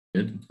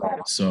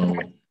So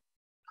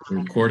the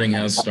recording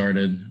has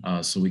started,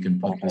 so we can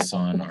put this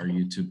on our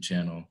YouTube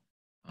channel.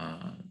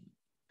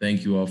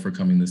 Thank you all for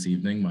coming this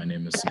evening. My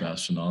name is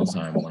Sebastian Alls.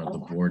 I'm one of the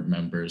board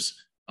members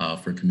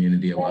for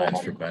Community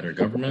Alliance for Better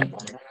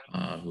Government,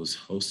 who's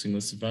hosting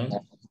this event.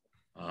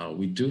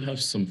 We do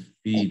have some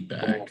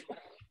feedback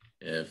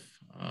if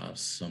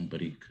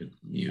somebody could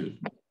mute.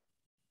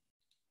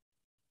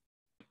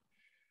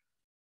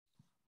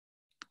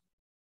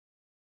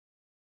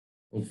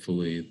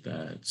 Hopefully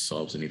that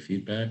solves any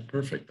feedback.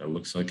 Perfect, that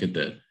looks like it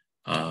did.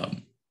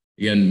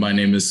 Again, my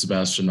name is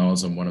Sebastian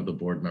Alls. I'm one of the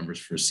board members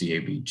for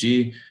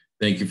CABG.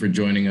 Thank you for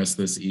joining us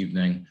this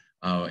evening.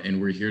 And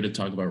we're here to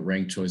talk about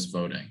ranked choice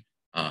voting.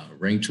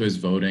 Ranked choice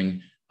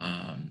voting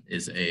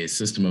is a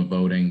system of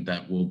voting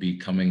that will be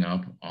coming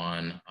up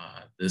on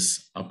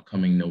this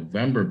upcoming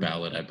November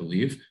ballot, I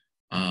believe,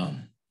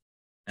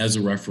 as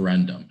a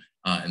referendum.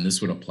 And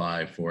this would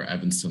apply for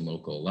Evanston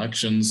local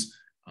elections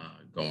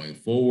going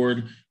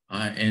forward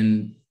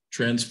and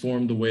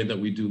transform the way that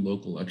we do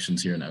local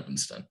elections here in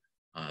Evanston.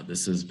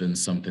 This has been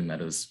something that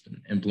has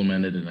been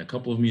implemented in a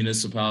couple of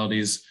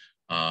municipalities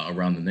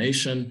around the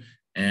nation.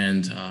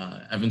 And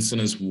Evanston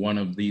is one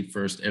of the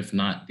first, if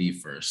not the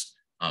first,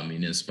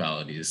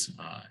 municipalities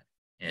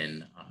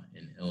in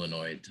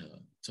Illinois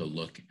to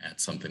look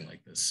at something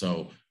like this.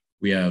 So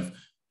we have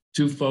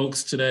two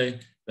folks today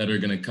that are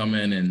going to come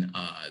in and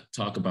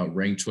talk about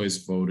ranked choice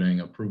voting,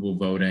 approval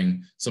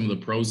voting, some of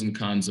the pros and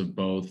cons of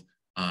both,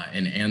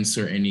 and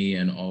answer any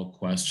and all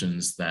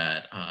questions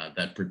that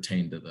that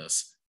pertain to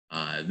this.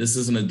 This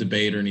isn't a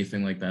debate or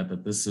anything like that,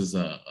 but this is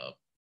a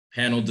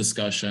panel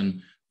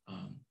discussion,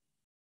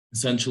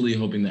 essentially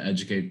hoping to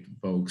educate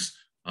folks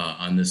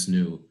on this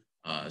new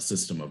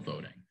system of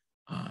voting.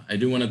 I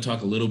do want to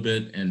talk a little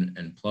bit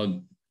and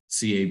plug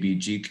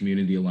CABG,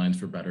 Community Alliance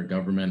for Better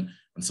Government,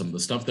 on some of the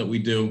stuff that we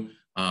do.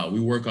 We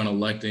work on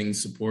electing,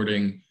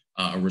 supporting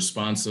a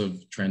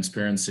responsive,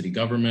 transparent city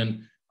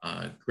government,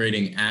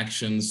 creating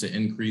actions to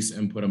increase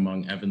input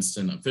among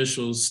Evanston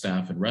officials,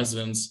 staff, and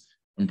residents,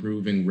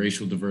 improving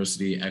racial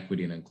diversity,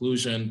 equity, and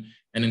inclusion,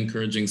 and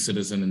encouraging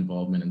citizen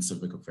involvement in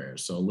civic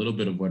affairs. So a little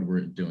bit of what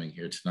we're doing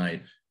here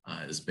tonight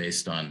is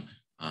based on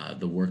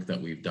the work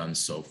that we've done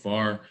so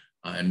far,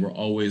 and we're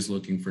always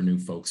looking for new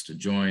folks to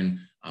join.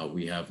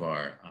 We have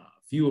a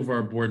few of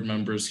our board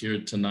members here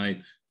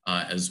tonight,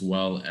 as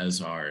well as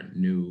our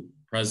new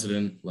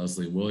president,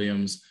 Leslie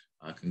Williams.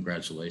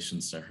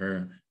 Congratulations to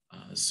her.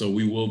 So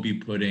we will be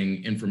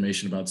putting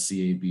information about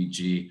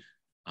CABG,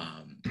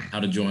 how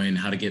to join,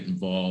 how to get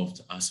involved,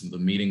 some of the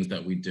meetings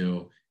that we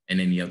do, and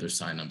any other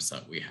signups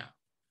that we have.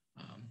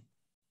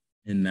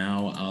 And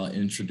now I'll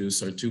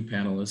introduce our two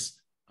panelists.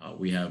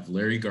 We have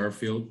Larry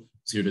Garfield,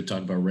 who's here to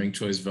talk about ranked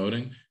choice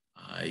voting.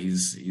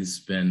 He's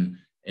been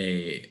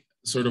a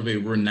sort of a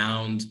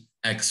renowned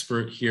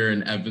expert here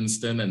in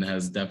Evanston and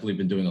has definitely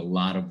been doing a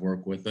lot of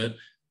work with it.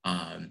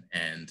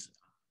 And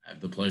I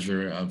have the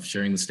pleasure of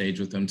sharing the stage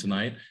with him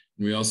tonight.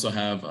 And we also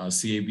have a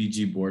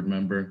CABG board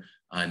member,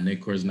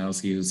 Nick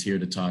Korzanowski, who's here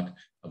to talk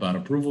about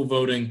approval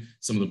voting,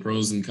 some of the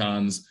pros and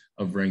cons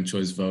of ranked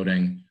choice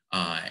voting,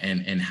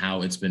 and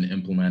how it's been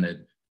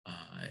implemented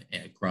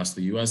across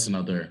the US and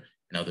other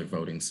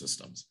voting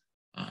systems.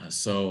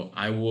 So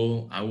I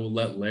will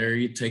let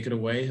Larry take it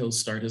away. He'll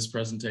start his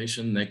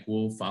presentation, Nick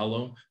will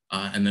follow,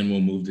 and then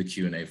we'll move to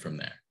Q&A from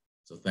there.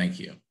 So thank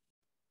you.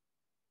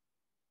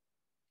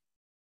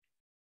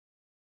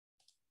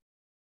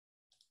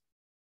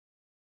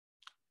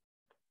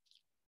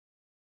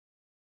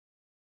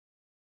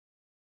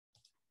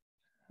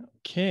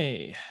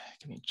 Okay,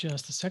 give me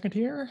just a second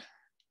here.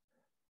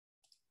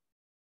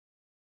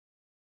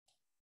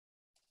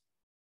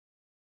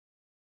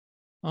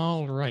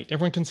 All right,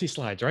 everyone can see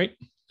slides, right?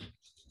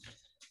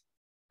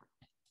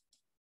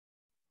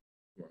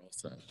 We're all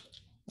set.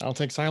 I'll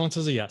take silence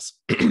as a yes.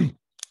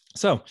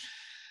 So,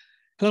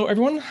 hello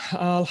everyone.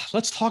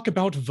 Let's talk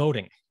about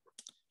voting.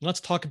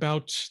 Let's talk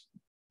about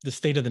the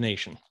state of the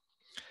nation.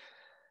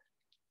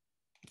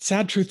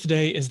 Sad truth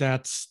today is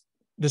that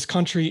this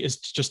country is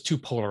just too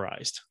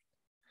polarized.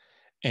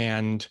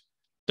 And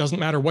doesn't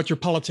matter what your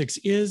politics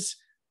is,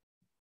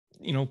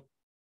 you know,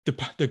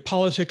 the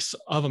politics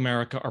of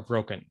America are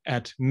broken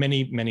at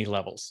many, many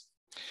levels.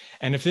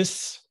 And if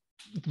this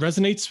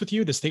resonates with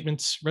you, the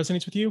statement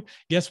resonates with you,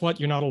 guess what?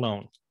 You're not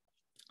alone.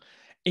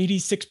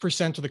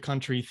 86% of the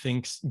country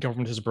thinks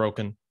government is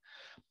broken.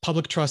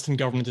 Public trust in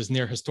government is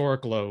near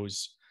historic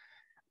lows.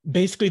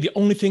 Basically, the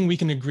only thing we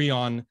can agree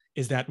on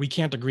is that we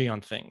can't agree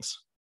on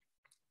things.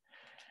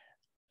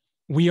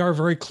 We are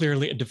very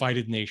clearly a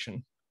divided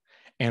nation.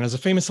 And as a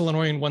famous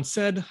Illinoisan once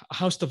said, a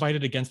house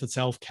divided against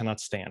itself cannot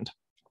stand.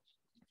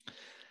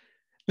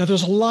 Now,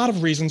 there's a lot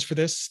of reasons for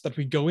this that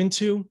we go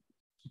into,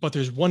 but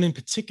there's one in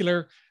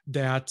particular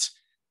that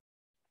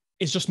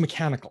is just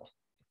mechanical.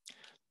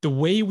 The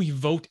way we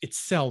vote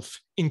itself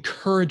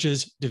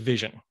encourages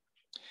division.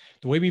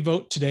 The way we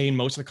vote today in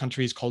most of the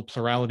country is called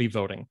plurality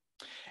voting.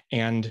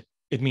 And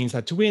it means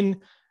that to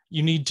win,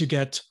 you need to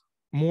get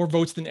more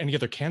votes than any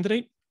other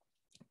candidate,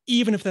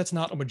 even if that's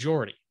not a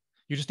majority.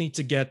 You just need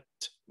to get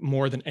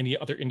more than any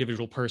other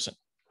individual person.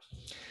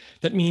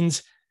 That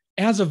means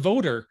as a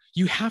voter,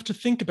 you have to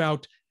think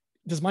about,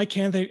 does my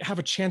candidate have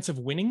a chance of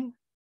winning?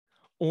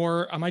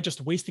 Or am I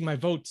just wasting my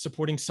vote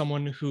supporting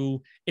someone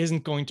who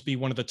isn't going to be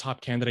one of the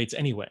top candidates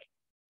anyway?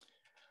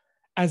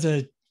 As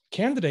a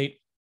candidate,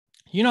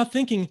 you're not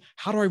thinking,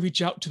 how do I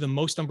reach out to the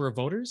most number of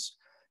voters?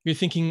 You're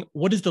thinking,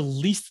 what is the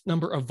least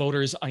number of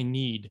voters I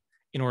need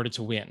in order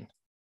to win?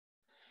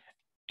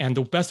 And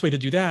the best way to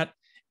do that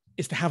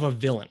is to have a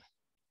villain.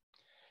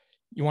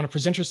 You want to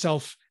present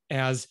yourself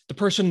as the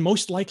person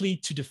most likely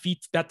to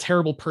defeat that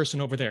terrible person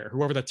over there,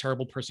 whoever that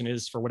terrible person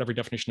is, for whatever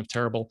definition of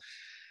terrible.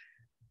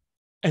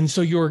 And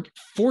so you're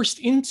forced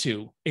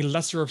into a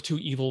lesser of two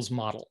evils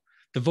model.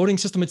 The voting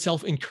system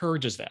itself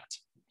encourages that.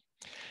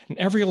 In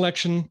every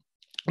election,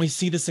 we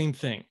see the same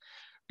thing.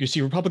 You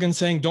see Republicans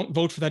saying, don't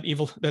vote for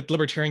that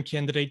libertarian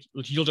candidate.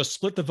 You'll just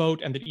split the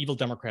vote and the evil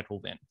Democrat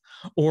will win.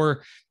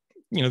 Or,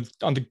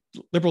 on the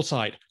liberal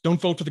side,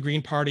 don't vote for the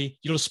Green Party.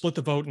 You'll just split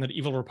the vote and the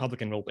evil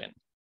Republican will win.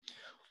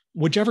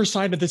 Whichever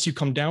side of this you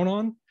come down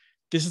on,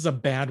 this is a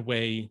bad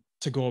way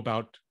to go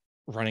about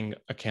running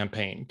a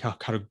campaign, how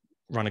to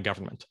run a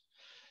government.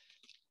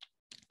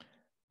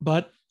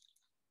 But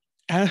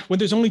when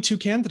there's only two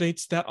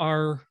candidates that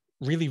are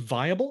really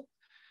viable,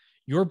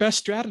 your best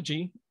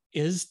strategy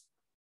is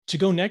to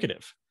go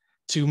negative,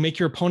 to make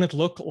your opponent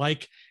look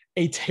like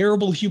a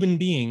terrible human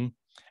being,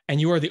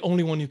 and you are the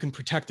only one who can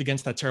protect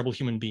against that terrible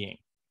human being.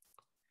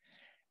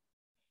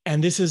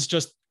 And this is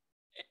just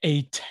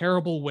a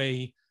terrible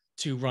way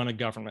to run a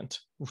government,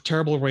 a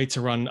terrible way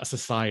to run a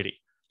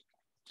society,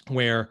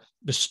 where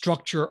the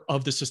structure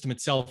of the system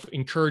itself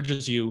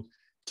encourages you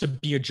to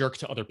be a jerk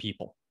to other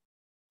people.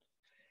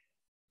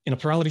 In a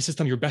plurality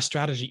system, your best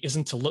strategy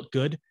isn't to look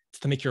good, it's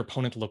to make your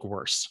opponent look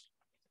worse.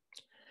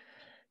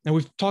 Now,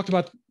 we've talked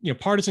about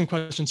partisan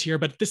questions here,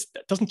 but this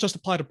doesn't just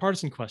apply to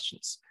partisan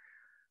questions.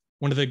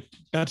 One of the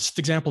best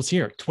examples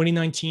here,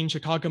 2019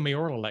 Chicago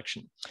mayoral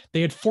election.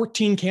 They had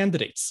 14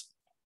 candidates.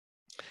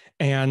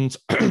 And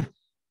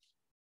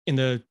in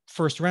the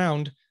first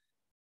round,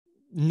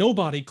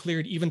 nobody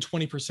cleared even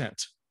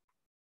 20%.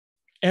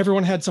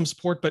 Everyone had some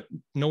support, but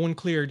no one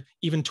cleared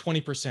even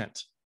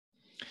 20%.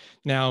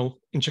 Now,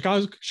 in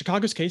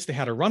Chicago's case, they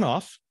had a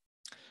runoff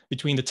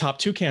between the top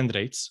two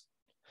candidates,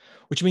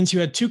 which means you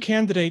had two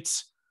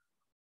candidates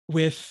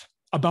with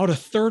about a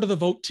third of the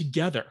vote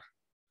together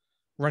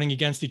running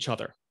against each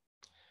other.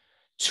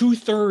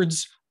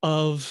 2/3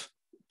 of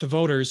the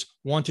voters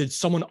wanted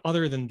someone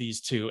other than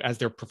these two as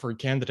their preferred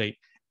candidate,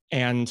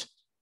 and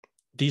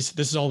this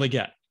is all they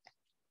get.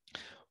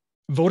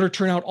 Voter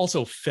turnout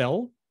also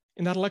fell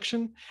in that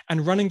election,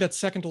 and running that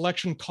second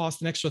election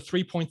cost an extra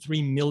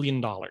 $3.3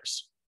 million.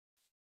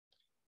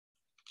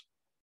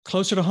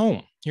 Closer to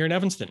home, here in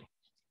Evanston,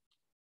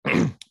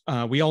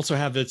 we also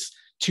have this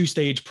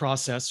two-stage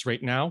process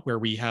right now where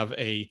we have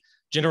a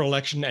general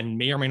election and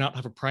may or may not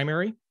have a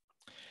primary.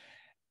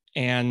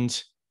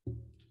 And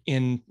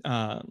in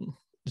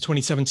the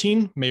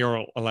 2017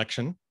 mayoral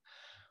election,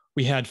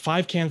 we had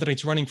 5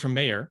 candidates running for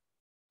mayor,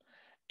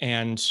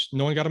 and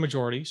no one got a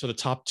majority. So the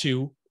top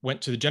 2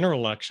 went to the general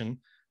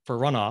election for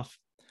runoff.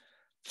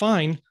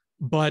 Fine,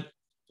 but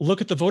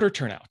look at the voter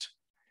turnout.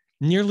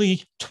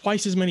 Nearly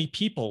twice as many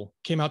people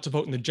came out to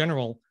vote in the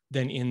general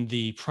than in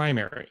the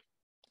primary,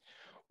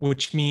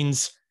 which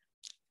means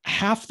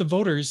half the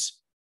voters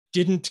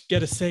didn't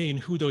get a say in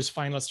who those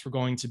finalists were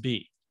going to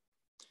be.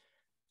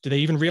 Did they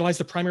even realize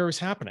the primary was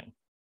happening?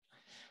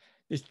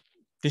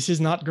 This is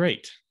not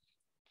great.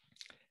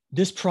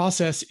 This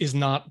process is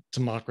not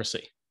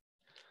democracy.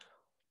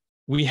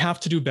 We have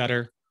to do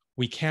better.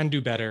 We can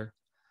do better.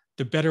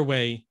 The better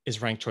way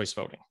is ranked choice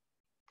voting.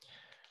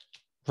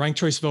 Ranked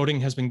choice voting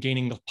has been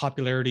gaining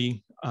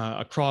popularity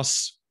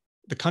across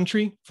the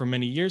country for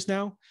many years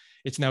now.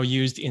 It's now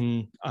used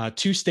in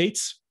 2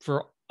 states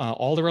for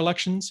all their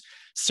elections.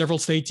 Several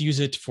states use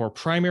it for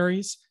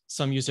primaries.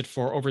 Some use it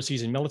for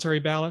overseas and military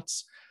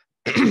ballots.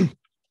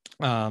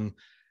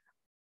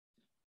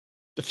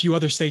 A few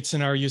other states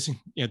are using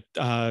it.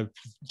 The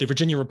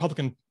Virginia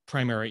Republican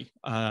primary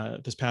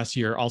this past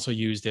year also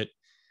used it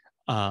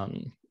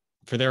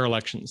for their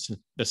elections.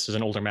 This is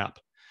an older map.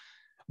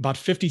 About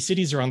 50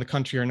 cities around the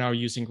country are now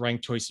using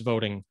ranked choice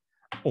voting,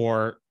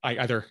 or I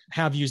either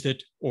have used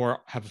it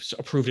or have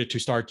approved it to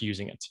start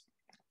using it.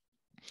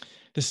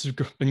 This has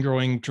been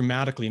growing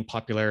dramatically in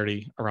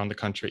popularity around the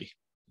country.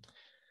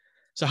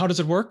 So how does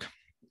it work?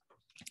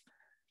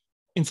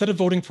 Instead of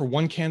voting for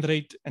one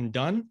candidate and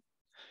done,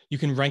 you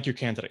can rank your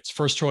candidates,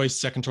 first choice,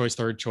 second choice,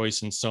 third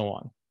choice, and so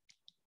on.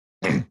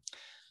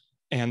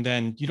 And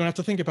then you don't have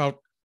to think about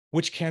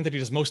which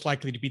candidate is most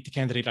likely to beat the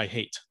candidate I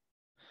hate.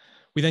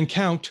 We then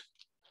count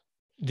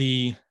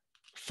the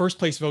first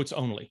place votes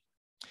only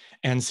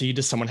and see,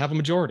 does someone have a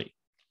majority?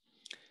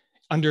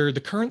 Under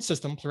the current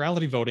system,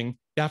 plurality voting,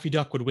 Daffy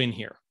Duck would win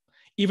here,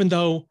 even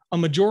though a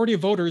majority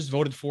of voters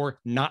voted for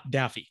not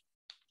Daffy.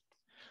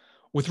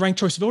 With ranked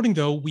choice voting,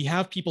 though, we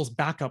have people's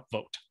backup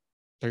vote,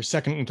 their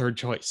second and third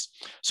choice.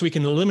 So we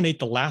can eliminate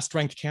the last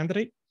ranked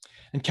candidate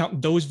and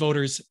count those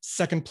voters'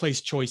 second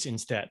place choice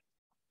instead.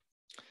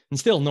 And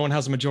still, no one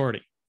has a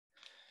majority.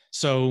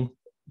 So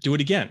do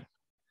it again.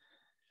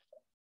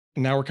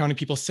 Now we're counting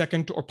people's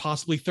second or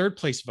possibly third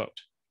place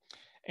vote.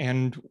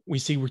 And we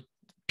see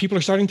people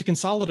are starting to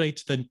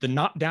consolidate, the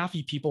not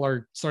Daffy people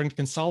are starting to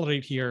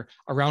consolidate here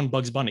around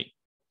Bugs Bunny.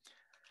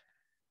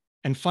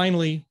 And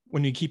finally,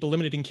 when we keep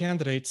eliminating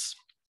candidates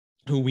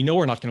who we know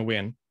are not going to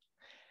win,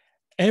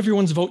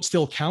 everyone's vote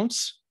still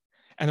counts.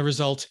 And the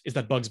result is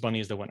that Bugs Bunny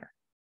is the winner.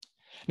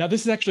 Now,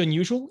 this is actually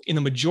unusual. In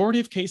the majority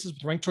of cases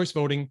with ranked choice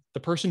voting, the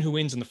person who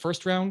wins in the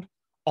first round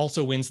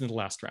also wins in the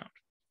last round.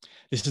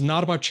 This is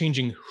not about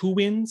changing who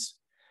wins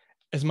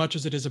as much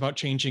as it is about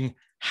changing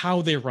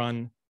how they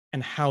run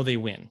and how they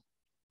win.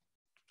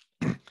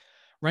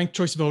 Ranked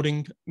choice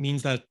voting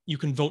means that you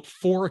can vote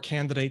for a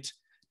candidate,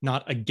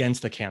 not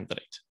against a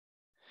candidate.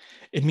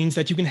 It means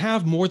that you can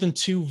have more than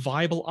two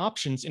viable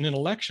options in an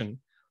election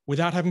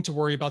without having to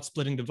worry about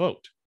splitting the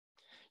vote.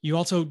 You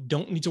also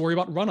don't need to worry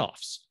about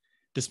runoffs.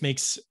 This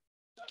makes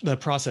the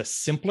process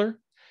simpler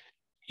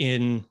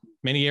in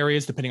many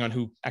areas, depending on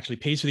who actually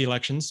pays for the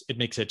elections. It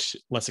makes it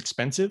less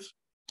expensive.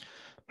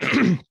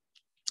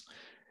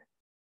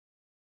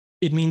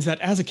 It means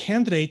that as a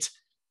candidate,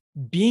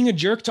 being a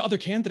jerk to other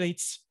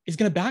candidates is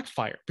going to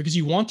backfire because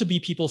you want to be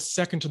people's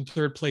second and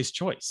third place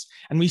choice.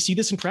 And we see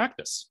this in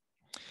practice.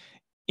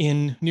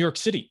 In New York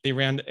City, they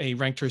ran a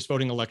ranked choice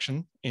voting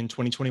election in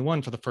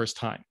 2021 for the first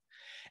time.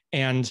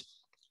 And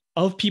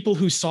of people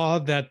who saw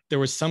that there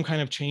was some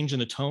kind of change in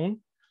the tone,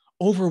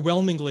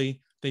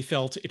 overwhelmingly, they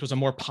felt it was a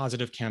more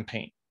positive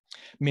campaign.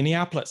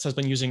 Minneapolis has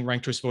been using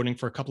ranked choice voting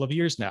for a couple of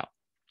years now.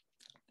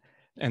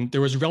 And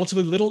there was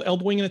relatively little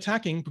elbowing and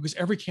attacking because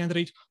every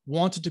candidate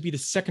wanted to be the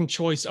second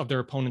choice of their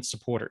opponent's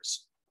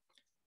supporters.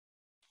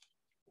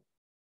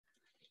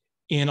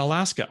 In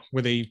Alaska,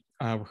 where they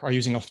are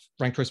using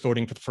ranked choice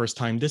voting for the first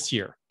time this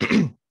year,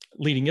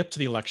 leading up to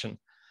the election,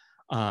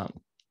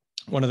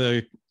 one of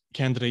the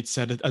candidates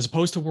said, as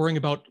opposed to worrying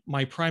about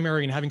my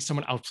primary and having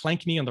someone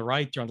outflank me on the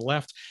right or on the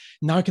left,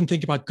 now I can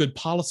think about good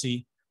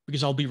policy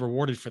because I'll be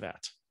rewarded for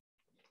that.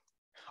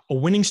 A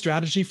winning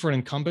strategy for an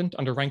incumbent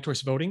under ranked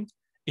choice voting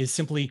is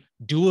simply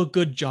do a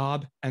good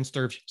job and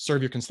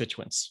serve your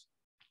constituents.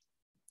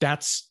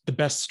 That's the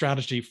best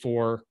strategy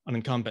for an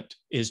incumbent,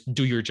 is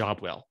do your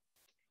job well.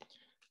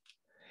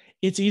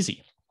 It's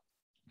easy.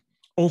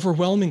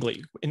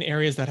 Overwhelmingly, in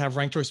areas that have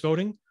ranked choice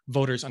voting,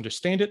 voters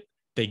understand it,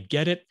 they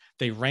get it,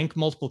 they rank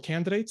multiple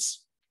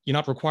candidates. You're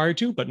not required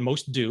to, but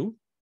most do.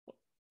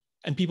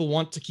 And people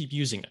want to keep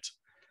using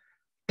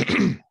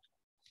it.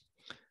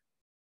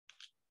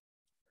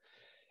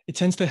 It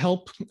tends to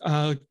help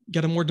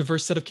get a more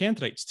diverse set of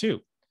candidates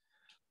too.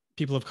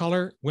 People of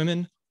color,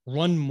 women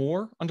run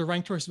more under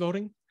ranked choice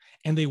voting,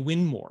 and they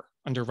win more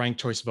under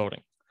ranked choice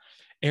voting.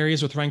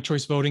 Areas with ranked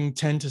choice voting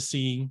tend to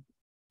see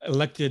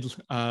elected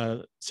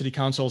city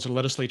councils or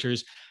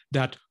legislatures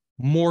that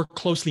more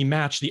closely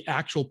match the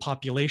actual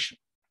population.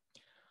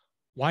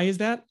 Why is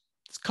that?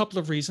 It's a couple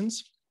of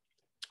reasons.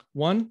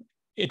 One,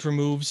 it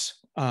removes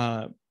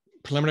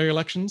preliminary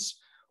elections,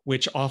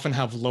 which often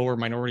have lower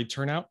minority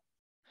turnout.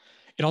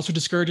 It also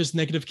discourages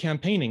negative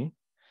campaigning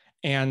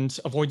and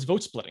avoids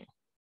vote splitting,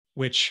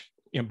 which,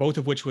 both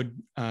of which would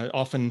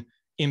often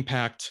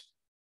impact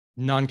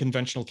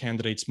non-conventional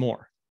candidates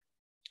more.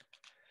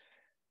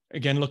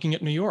 Again, looking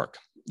at New York,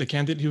 the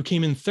candidate who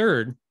came in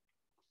third,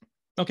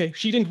 okay,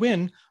 she didn't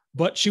win,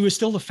 but she was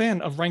still a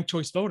fan of ranked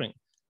choice voting.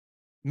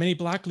 Many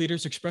Black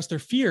leaders expressed their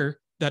fear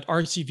that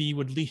RCV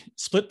would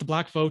split the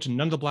Black vote and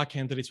none of the Black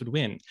candidates would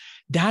win.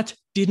 That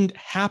didn't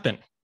happen.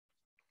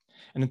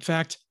 And in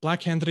fact, Black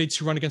candidates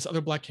who run against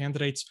other Black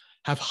candidates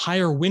have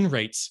higher win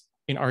rates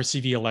in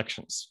RCV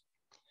elections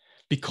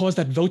because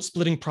that vote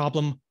splitting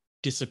problem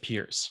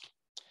disappears.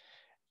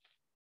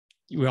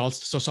 We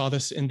also saw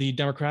this in the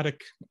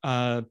Democratic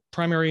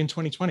primary in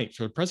 2020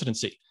 for the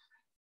presidency.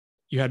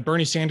 You had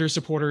Bernie Sanders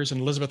supporters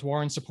and Elizabeth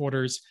Warren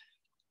supporters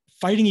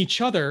fighting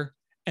each other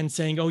and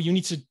saying, oh, you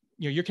need to,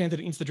 your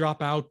candidate needs to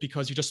drop out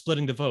because you're just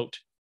splitting the vote.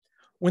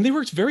 When they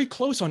worked very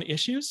close on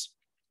issues,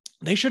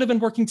 they should have been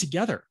working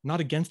together,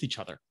 not against each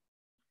other.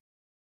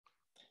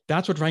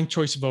 That's what ranked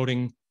choice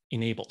voting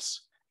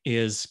enables,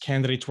 is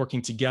candidates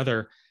working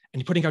together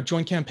and putting out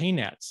joint campaign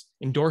ads,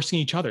 endorsing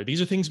each other.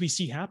 These are things we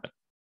see happen.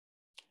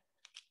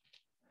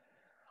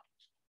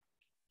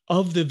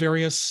 Of the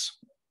various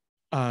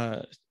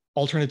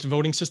alternative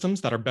voting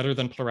systems that are better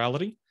than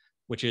plurality,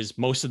 which is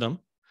most of them,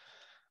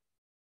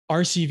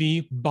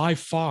 RCV by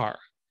far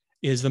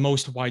is the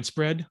most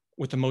widespread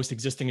with the most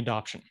existing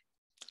adoption.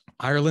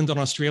 Ireland and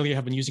Australia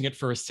have been using it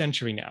for a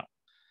century now.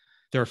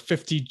 There are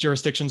 50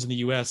 jurisdictions in the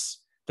US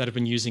that have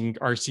been using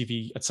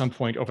RCV at some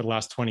point over the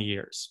last 20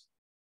 years.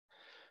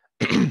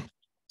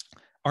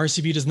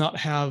 RCV does not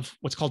have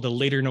what's called the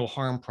later no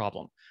harm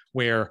problem,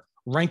 where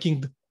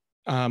ranking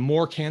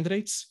more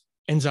candidates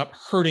ends up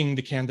hurting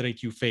the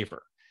candidate you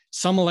favor.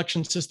 Some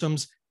election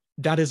systems,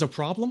 that is a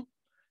problem.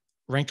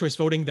 Ranked choice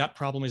voting, that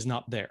problem is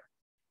not there.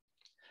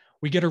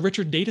 We get a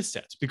richer data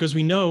set because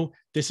we know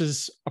this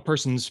is a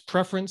person's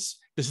preference,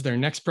 this is their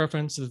next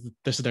preference,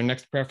 this is their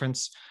next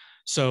preference.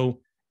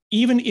 So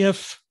even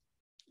if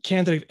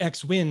candidate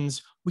X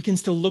wins, we can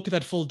still look at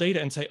that full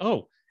data and say,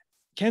 oh,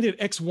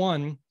 candidate X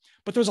won,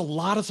 but there's a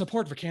lot of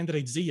support for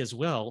candidate Z as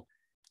well.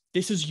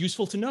 This is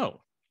useful to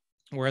know.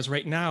 Whereas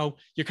right now,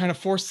 you're kind of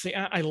forced to say,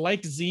 I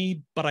like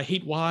Z, but I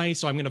hate Y,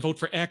 so I'm going to vote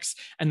for X.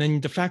 And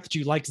then the fact that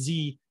you like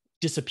Z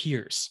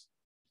disappears.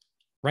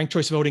 Ranked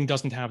choice voting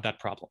doesn't have that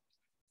problem.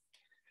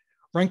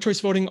 Ranked choice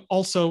voting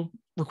also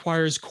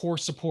requires core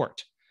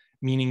support,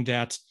 meaning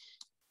that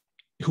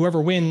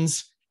whoever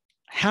wins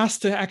has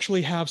to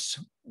actually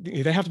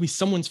they have to be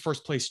someone's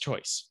first place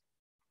choice.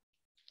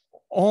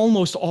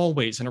 Almost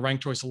always in a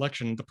ranked choice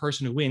election, the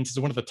person who wins is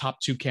one of the top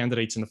 2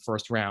 candidates in the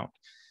first round.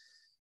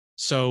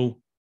 So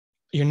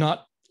you're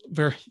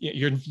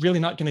really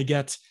not going to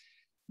get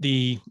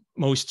the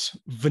most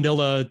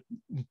vanilla,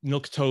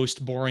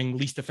 milquetoast, boring,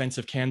 least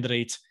offensive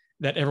candidate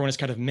that everyone is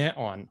kind of met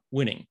on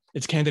winning.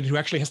 It's a candidate who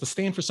actually has to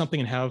stand for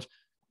something and have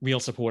real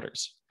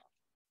supporters.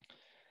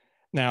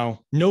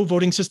 Now, no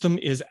voting system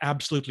is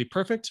absolutely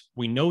perfect.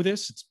 We know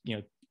this. It's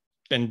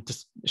been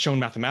shown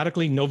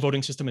mathematically. No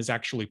voting system is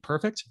actually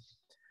perfect.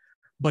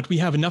 But we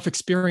have enough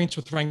experience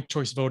with ranked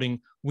choice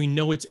voting. We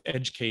know its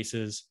edge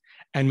cases,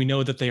 and we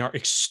know that they are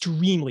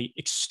extremely,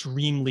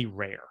 extremely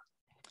rare.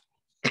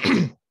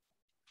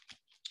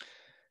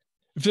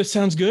 If this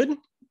sounds good,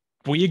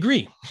 we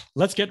agree.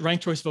 Let's get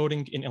ranked choice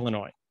voting in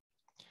Illinois.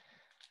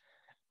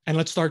 And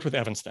let's start with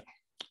Evanston.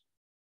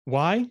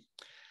 Why?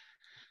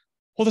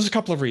 Well, there's a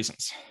couple of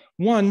reasons.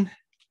 One,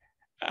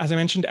 as I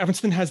mentioned,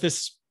 Evanston has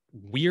this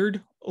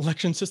weird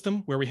election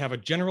system where we have a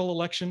general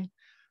election,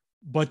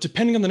 but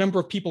depending on the number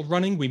of people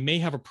running, we may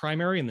have a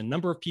primary, and the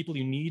number of people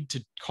you need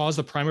to cause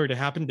the primary to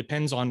happen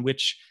depends on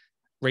which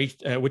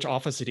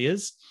office it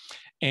is.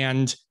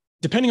 And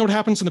depending on what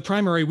happens in the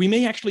primary, we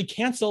may actually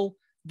cancel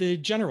the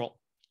general.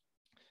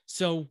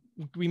 So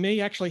we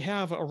may actually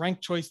have a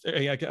ranked choice,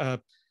 a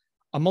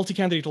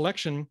multi-candidate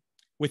election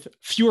with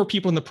fewer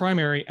people in the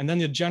primary, and then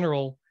the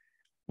general,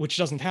 which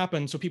doesn't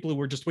happen. So people who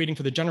were just waiting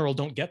for the general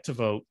don't get to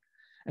vote.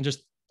 And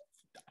just,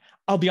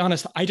 I'll be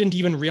honest, I didn't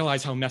even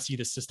realize how messy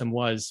this system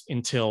was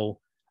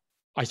until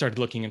I started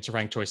looking into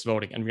ranked choice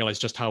voting and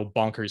realized just how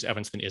bonkers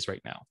Evanston is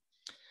right now.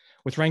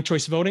 With ranked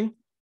choice voting,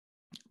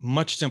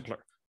 much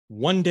simpler.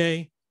 One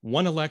day,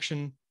 one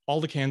election, all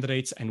the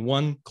candidates, and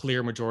one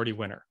clear majority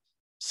winner.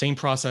 Same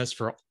process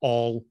for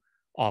all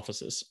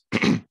offices.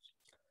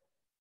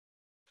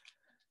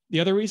 The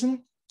other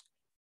reason,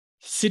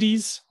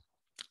 cities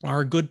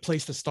are a good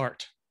place to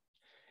start.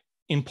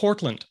 In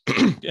Portland,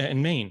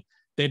 in Maine,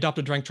 they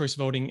adopted ranked choice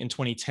voting in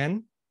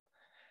 2010,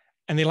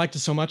 and they liked it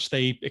so much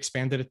they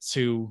expanded it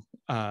to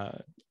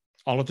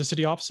all of the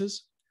city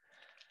offices.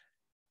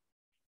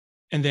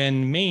 And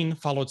then Maine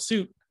followed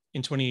suit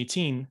in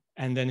 2018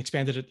 and then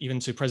expanded it even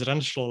to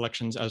presidential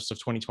elections as of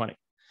 2020.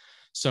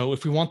 So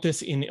if we want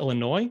this in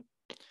Illinois,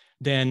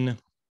 then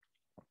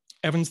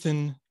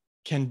Evanston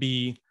can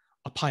be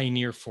a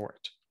pioneer for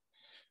it.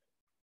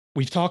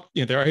 We've talked,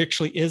 there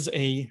actually is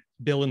a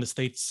bill in the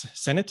state's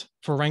Senate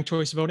for ranked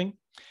choice voting,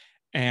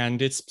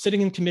 and it's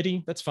sitting in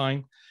committee. That's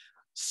fine.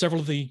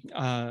 Several of the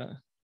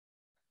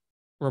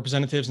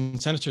representatives and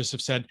senators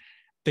have said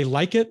they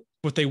like it,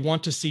 but they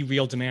want to see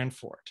real demand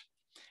for it.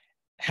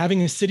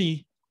 Having a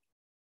city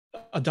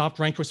adopt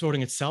ranked choice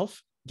voting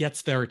itself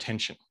gets their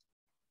attention.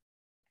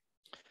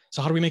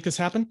 So how do we make this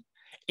happen?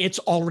 It's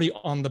already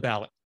on the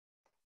ballot.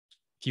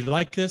 If you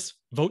like this,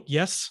 vote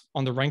yes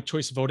on the ranked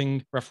choice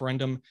voting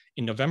referendum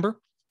in November.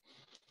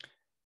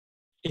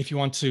 If you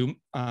want to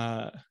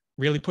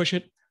really push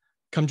it,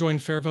 come join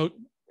Fair Vote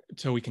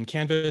so we can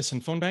canvass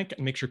and phone bank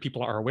and make sure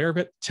people are aware of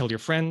it. Tell your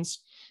friends.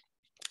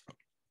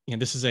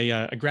 This is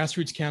a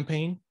grassroots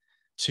campaign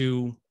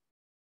to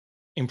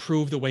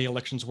improve the way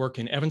elections work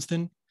in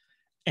Evanston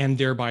and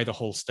thereby the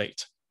whole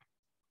state.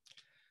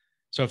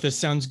 So if this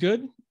sounds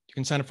good, you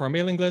can sign up for our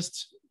mailing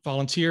list,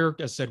 volunteer.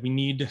 As I said, we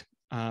need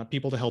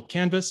people to help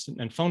canvass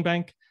and phone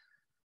bank.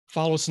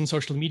 Follow us on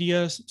social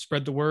media,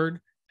 spread the word,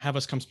 have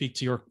us come speak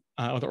to your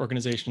other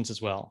organizations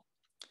as well.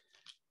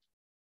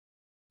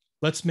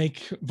 Let's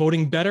make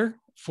voting better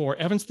for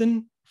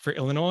Evanston, for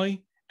Illinois,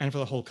 and for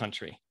the whole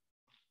country.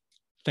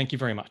 Thank you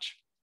very much.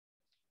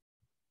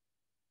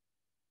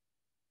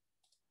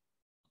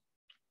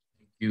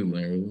 Thank you,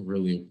 Larry.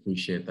 Really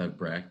appreciate that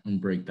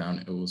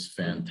breakdown. It was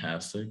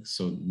fantastic.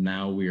 So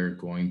now we are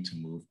going to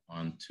move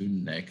on to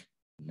Nick.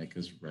 Nick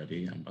is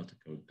ready. I'm about to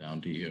go down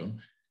to you,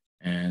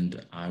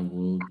 and I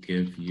will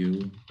give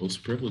you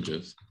host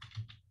privileges.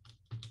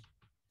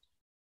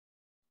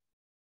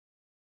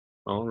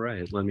 All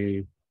right, let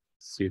me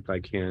see if I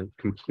can't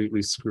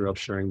completely screw up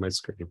sharing my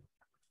screen.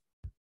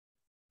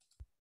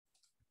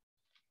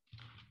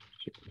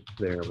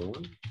 There,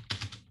 everyone.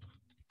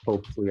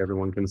 Hopefully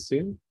everyone can see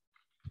it.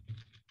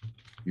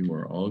 You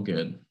are all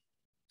good.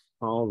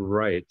 All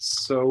right,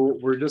 so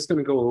we're just going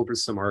to go over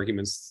some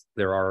arguments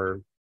there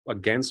are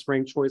against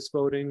ranked choice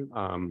voting.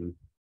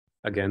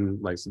 Again,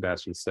 like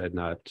Sebastian said,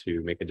 not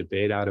to make a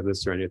debate out of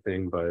this or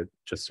anything, but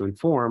just to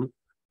inform.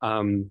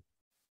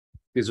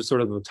 These are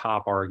sort of the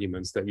top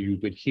arguments that you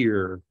would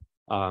hear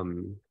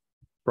from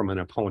an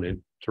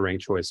opponent to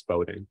ranked choice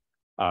voting.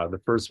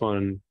 The first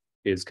one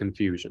is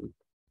confusion.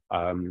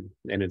 And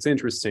it's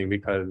interesting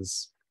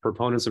because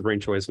proponents of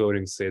ranked choice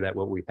voting say that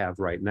what we have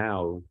right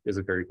now is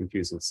a very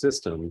confusing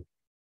system.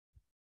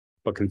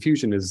 But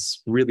confusion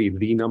is really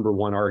the number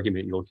one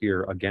argument you'll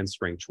hear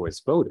against ranked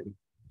choice voting.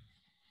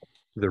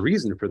 The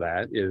reason for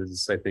that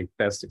is, I think,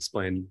 best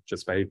explained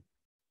just by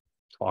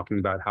talking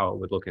about how it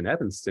would look in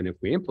Evanston if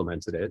we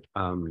implemented it.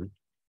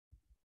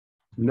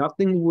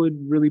 Nothing would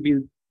really be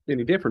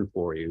any different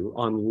for you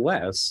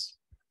unless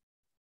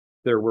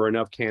there were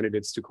enough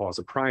candidates to cause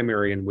a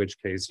primary, in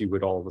which case you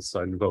would all of a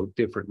sudden vote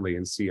differently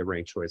and see a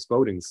ranked choice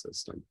voting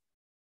system.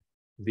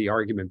 The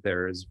argument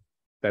there is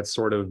that's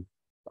sort of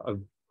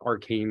an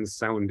arcane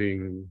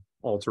sounding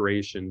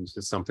alteration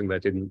to something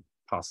that didn't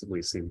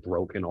possibly seem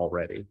broken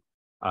already.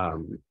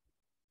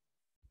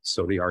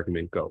 So the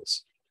argument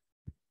goes.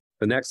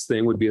 The next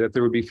thing would be that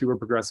there would be fewer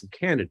progressive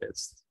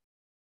candidates.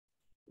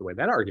 The way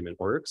that argument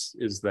works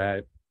is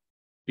that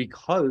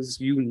because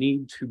you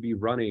need to be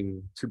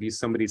running to be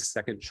somebody's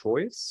second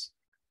choice,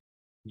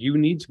 you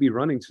need to be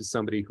running to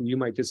somebody who you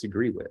might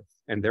disagree with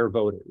and their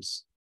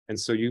voters. And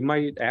so you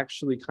might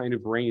actually kind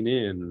of rein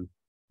in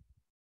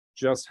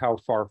just how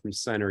far from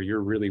center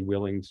you're really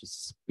willing to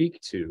speak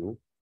to,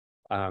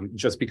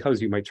 just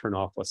because you might turn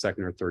off a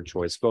second or third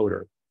choice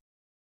voter.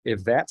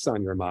 If that's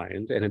on your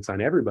mind and it's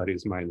on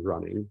everybody's mind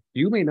running,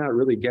 you may not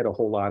really get a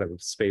whole lot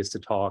of space to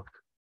talk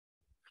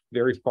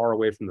very far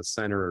away from the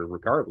center,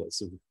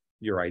 regardless of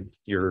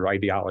your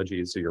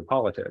ideologies or your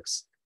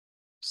politics.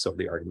 So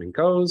the argument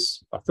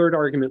goes. A third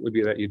argument would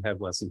be that you'd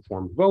have less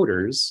informed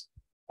voters.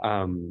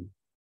 And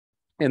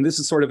this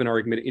is sort of an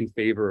argument in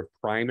favor of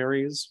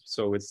primaries.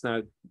 So it's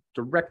not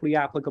directly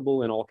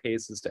applicable in all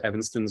cases to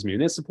Evanston's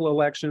municipal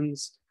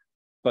elections.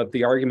 But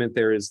the argument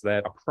there is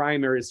that a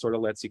primary sort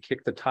of lets you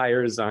kick the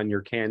tires on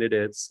your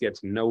candidates, get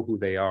to know who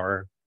they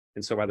are.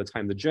 And so by the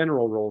time the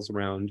general rolls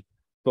around,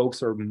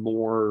 folks are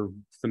more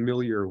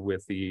familiar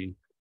with the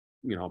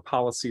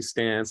policy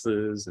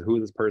stances and who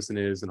this person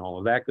is and all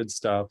of that good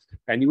stuff.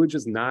 And you would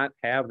just not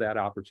have that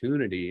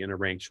opportunity in a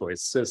ranked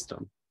choice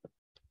system.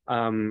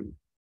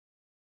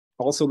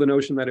 Also the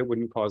notion that it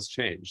wouldn't cause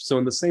change. So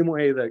in the same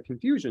way that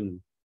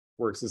confusion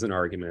works as an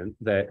argument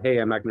that, hey,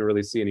 I'm not going to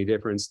really see any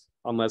difference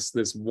unless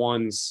this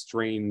one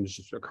strange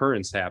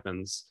occurrence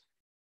happens,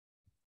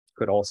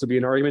 could also be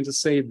an argument to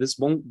say this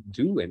won't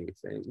do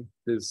anything.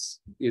 This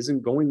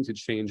isn't going to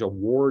change a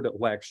ward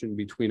election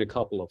between a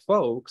couple of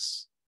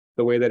folks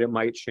the way that it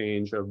might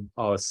change a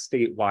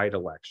statewide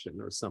election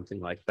or something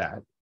like that.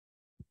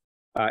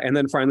 And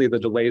then finally, the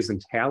delays in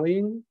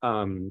tallying,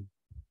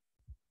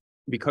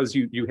 because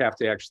you have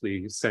to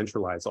actually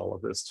centralize all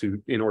of this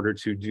in order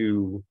to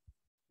do,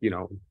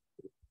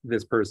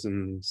 this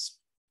person's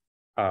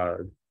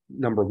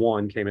number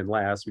one came in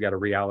last, we got to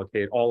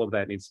reallocate. All of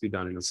that needs to be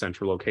done in a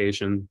central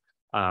location.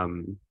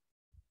 And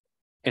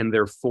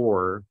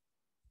therefore,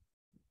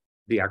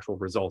 the actual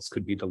results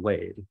could be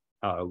delayed,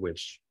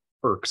 which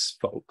irks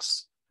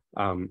folks.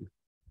 So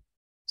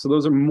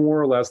those are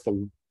more or less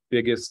the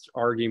biggest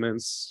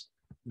arguments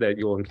that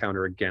you'll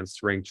encounter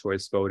against ranked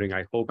choice voting.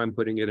 I hope I'm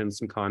putting it in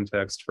some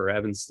context for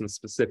Evanston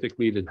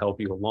specifically to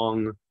help you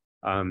along.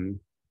 And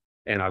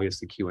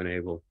obviously Q&A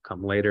will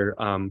come later.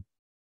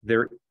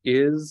 There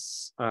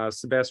is,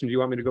 Sebastian, do you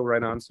want me to go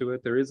right on to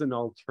it? There is an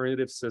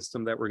alternative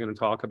system that we're going to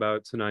talk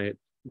about tonight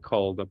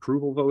called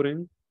approval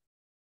voting.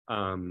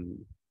 And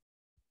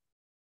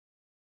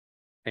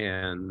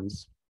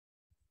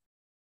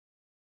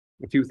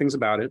a few things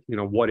about it.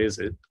 What is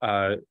it?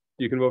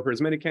 You can vote for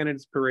as many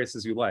candidates per race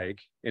as you like,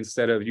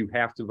 instead of you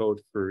have to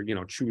vote for,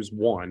 choose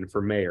one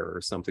for mayor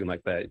or something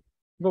like that.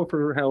 Vote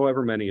for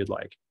however many you'd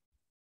like.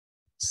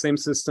 Same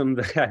system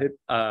that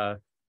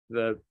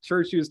the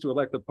church used to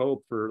elect the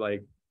Pope for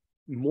like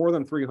more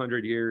than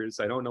 300 years.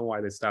 I don't know why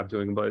they stopped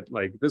doing, but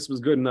like this was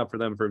good enough for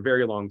them for a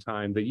very long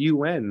time. The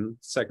UN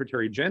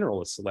Secretary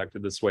General is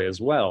selected this way as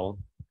well.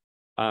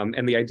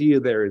 And the idea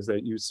there is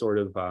that you sort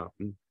of,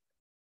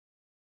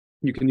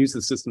 you can use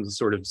the system to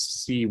sort of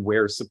see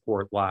where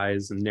support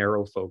lies and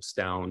narrow folks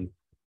down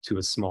to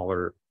a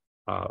smaller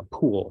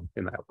pool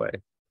in that way.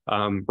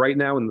 Right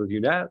now in the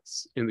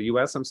US,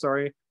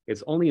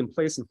 it's only in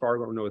place in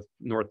Fargo,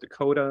 North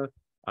Dakota.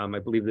 I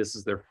believe this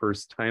is their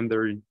first time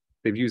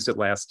they've used it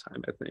last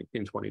time, I think,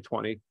 in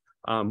 2020,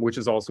 which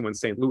is also when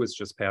St. Louis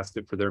just passed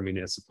it for their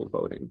municipal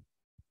voting.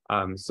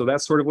 So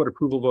that's sort of what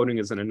approval voting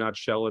is in a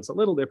nutshell. It's a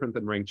little different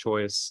than ranked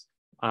choice.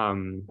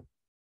 And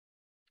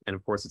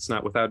of course, it's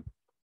not without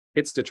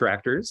its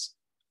detractors.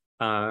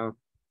 I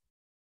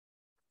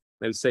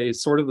would say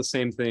sort of the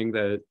same thing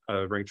that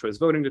a ranked choice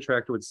voting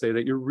detractor would say,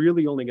 that you're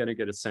really only going to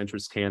get a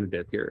centrist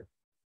candidate here,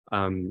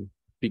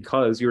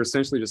 because you're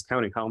essentially just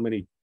counting how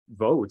many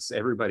votes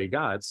everybody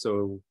got.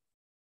 So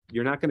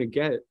you're not going to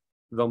get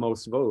the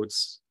most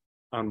votes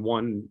on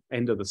one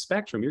end of the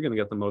spectrum. You're going to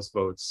get the most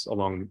votes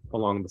along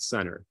the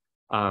center.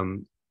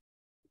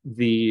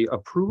 The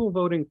approval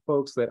voting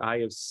folks that I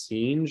have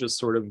seen just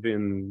sort of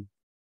been,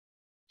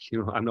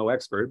 I'm no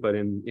expert, but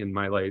in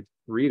my light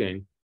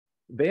reading,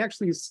 they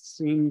actually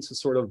seem to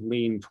sort of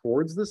lean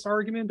towards this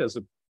argument as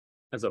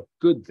as a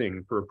good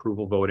thing for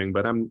approval voting,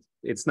 but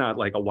it's not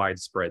like a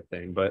widespread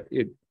thing, but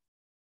it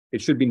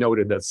should be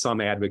noted that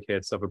some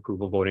advocates of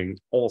approval voting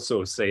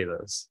also say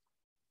this.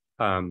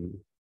 And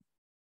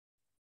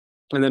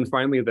then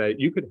finally, that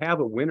you could have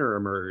a winner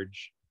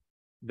emerge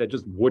that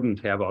just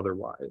wouldn't have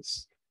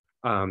otherwise.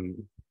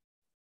 And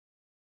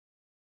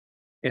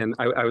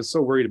I was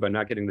so worried about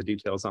not getting the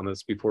details on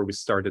this before we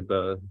started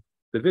the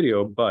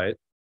video, but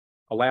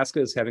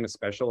Alaska is having a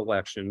special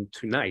election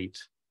tonight,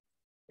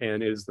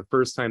 and it is the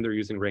first time they're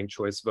using ranked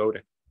choice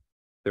voting.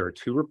 There are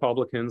 2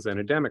 Republicans and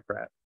a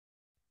Democrat.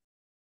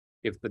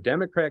 If the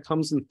Democrat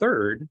comes in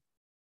third,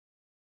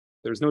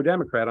 there's no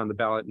Democrat on the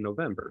ballot in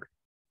November.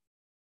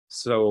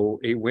 So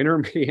a winner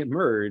may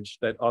emerge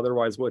that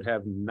otherwise would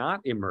have not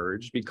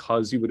emerged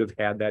because you would have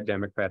had that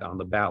Democrat on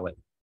the ballot.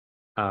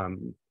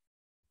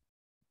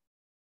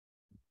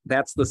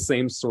 That's the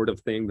same sort of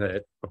thing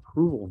that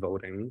approval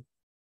voting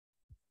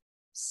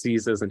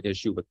sees as an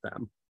issue with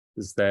them,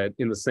 is that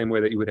in the same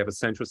way that you would have a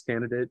centrist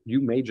candidate,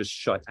 you may just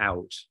shut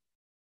out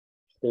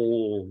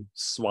whole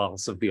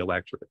swaths of the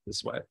electorate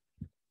this way.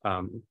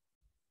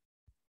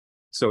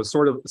 So it's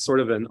sort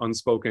of an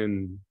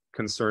unspoken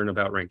concern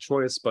about ranked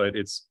choice, but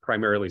it's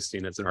primarily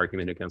seen as an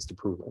argument against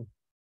approval.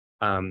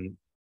 And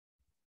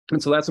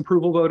so that's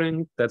approval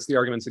voting. That's the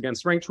arguments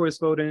against ranked choice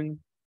voting.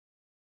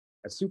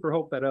 I super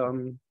hope that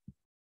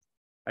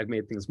I've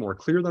made things more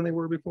clear than they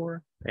were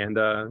before. And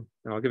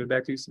I'll give it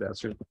back to you,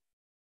 Sebastian.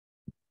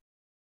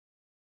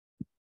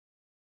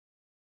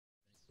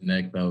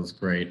 Nick, that was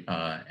great.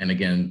 And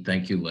again,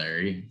 thank you,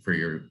 Larry, for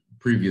your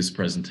previous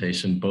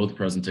presentation. Both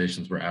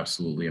presentations were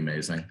absolutely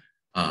amazing.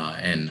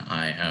 And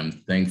I am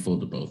thankful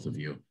to both of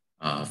you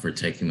for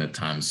taking the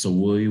time. So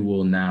we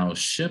will now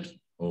shift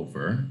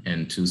over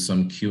into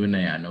some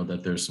Q&A. I know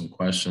that there's some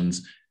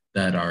questions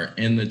that are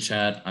in the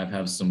chat. I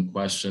have some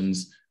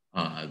questions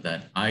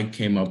that I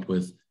came up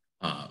with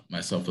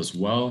myself as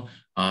well.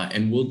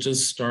 And we'll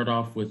just start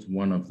off with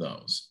one of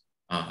those.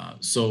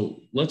 So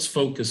let's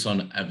focus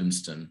on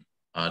Evanston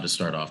to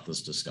start off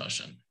this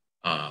discussion.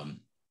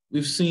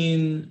 We've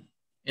seen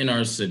in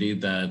our city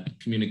that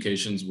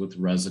communications with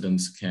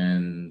residents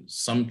can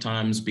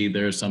sometimes be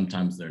there,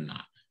 sometimes they're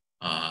not.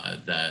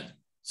 That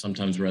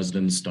sometimes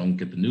residents don't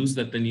get the news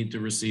that they need to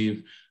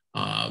receive.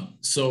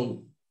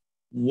 So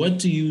what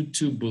do you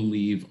two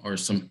believe are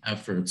some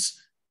efforts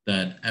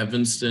that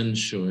Evanston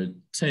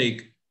should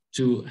take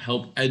to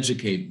help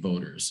educate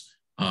voters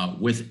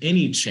with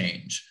any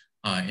change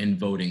in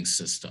voting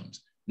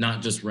systems,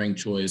 not just ranked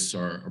choice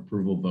or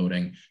approval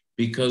voting?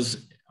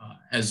 Because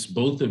as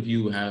both of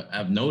you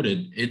have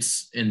noted,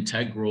 it's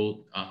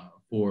integral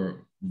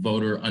for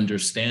voter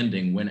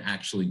understanding when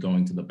actually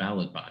going to the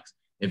ballot box.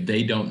 If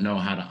they don't know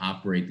how to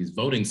operate these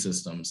voting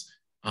systems,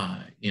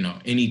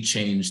 any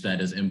change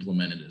that is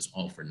implemented is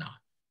all for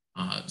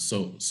naught.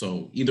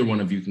 So either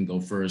one of you can go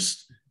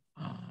first.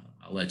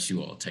 I'll let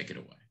you all take it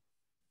away.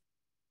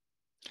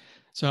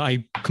 So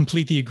I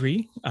completely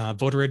agree.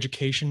 Voter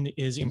education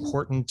is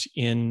important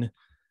in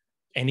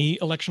any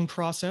election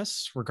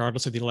process,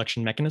 regardless of the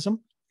election mechanism.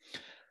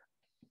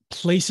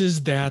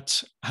 Places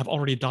that have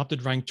already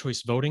adopted ranked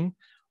choice voting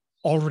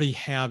already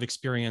have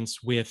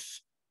experience with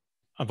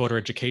voter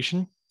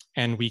education,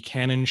 and we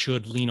can and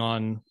should lean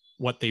on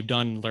what they've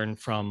done and learn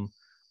from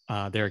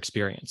their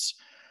experience.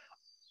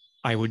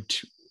 I would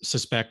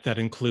suspect that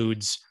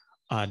includes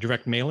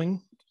direct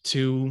mailing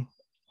to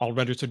all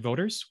registered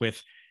voters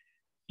with,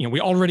 we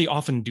already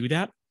often do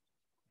that,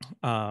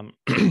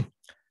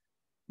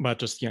 but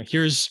just,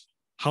 here's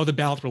how the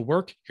ballot will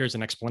work. Here's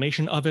an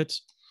explanation of it.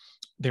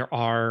 There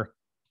are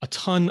a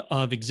ton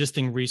of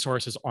existing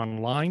resources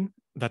online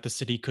that the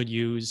city could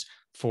use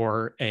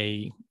for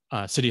a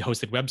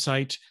city-hosted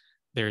website.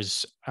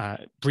 There's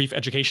brief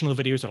educational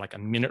videos that are like a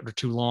minute or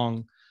 2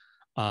 long.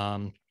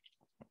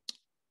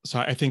 So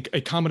I think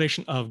a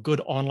combination of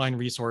good online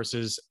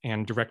resources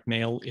and direct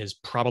mail is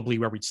probably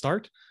where we'd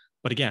start.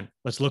 But again,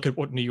 let's look at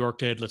what New York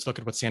did. Let's look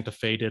at what Santa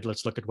Fe did.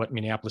 Let's look at what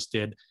Minneapolis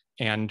did.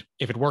 And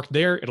if it worked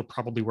there, it'll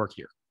probably work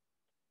here.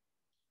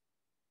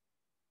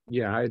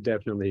 Yeah, I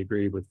definitely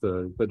agree with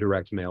the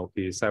direct mail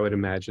piece. I would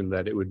imagine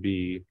that it would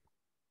be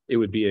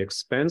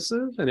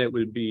expensive and it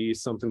would be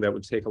something that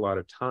would take a lot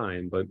of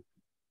time. But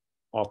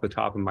off the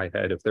top of my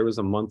head, if there was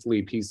a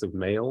monthly piece of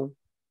mail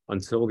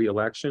until the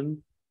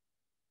election,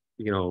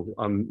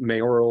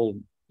 mayoral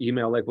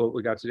email like what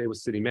we got today with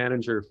city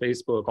manager,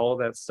 Facebook, all of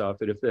that stuff,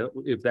 and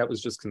if that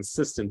was just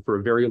consistent for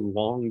a very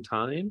long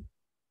time,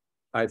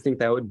 I think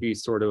that would be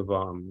sort of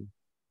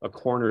a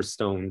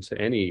cornerstone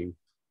to any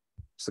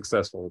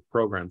successful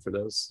program for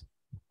this.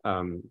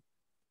 I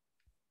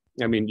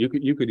mean, you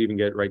could even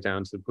get right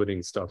down to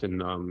putting stuff in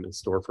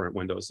storefront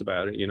windows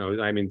about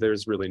it. I mean,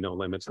 there's really no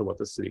limit to what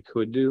the city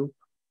could do.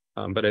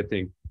 But I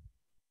think,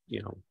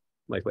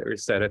 like Larry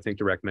said, I think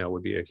direct mail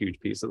would be a huge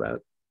piece of that.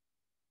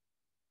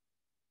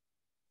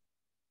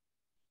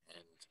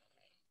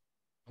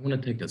 I want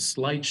to take a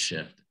slight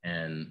shift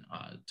and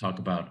talk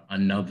about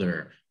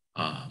another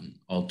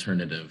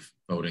alternative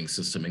voting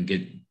system and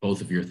get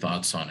both of your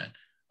thoughts on it.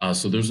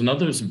 So there's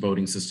another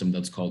voting system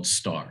that's called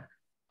STAR.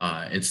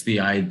 It's the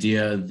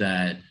idea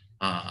that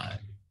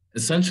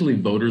essentially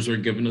voters are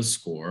given a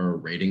score or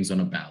ratings on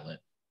a ballot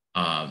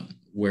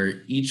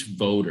where each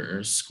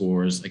voter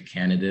scores a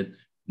candidate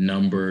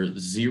number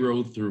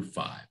 0 through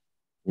 5,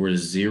 where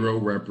 0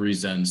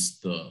 represents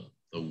the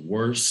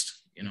worst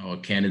a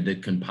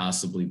candidate can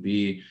possibly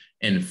be,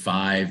 and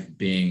 5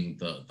 being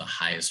the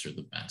highest or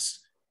the best.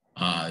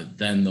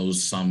 Then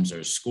those sums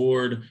are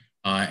scored,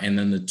 and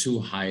then the 2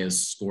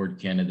 highest scored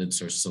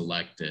candidates are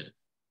selected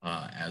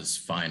as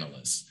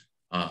finalists.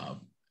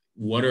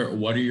 What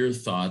are your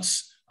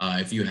thoughts,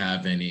 if you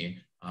have any?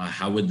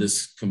 How would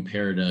this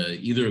compare to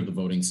either of the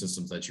voting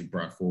systems that you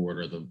brought forward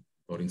or the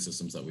voting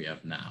systems that we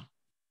have now?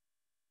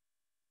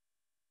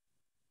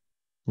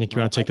 Nick, you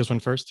want to take this one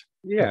first?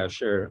 Yeah,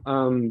 sure.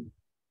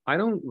 I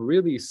don't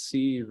really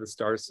see the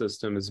star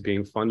system as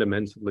being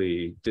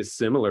fundamentally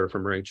dissimilar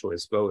from ranked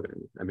choice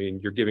voting. I mean,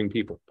 you're giving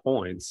people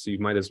points, so you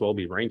might as well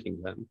be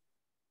ranking them.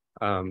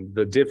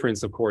 The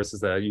difference, of course, is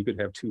that you could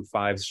have 2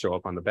 5s show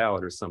up on the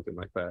ballot or something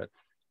like that.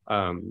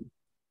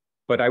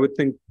 But I would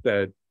think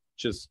that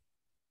just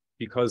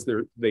because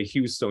they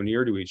hew so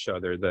near to each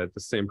other, that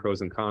the same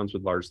pros and cons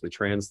would largely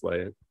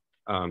translate.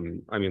 I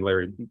mean,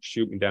 Larry,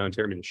 shoot me down,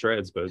 tear me to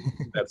shreds, but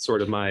that's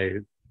sort of my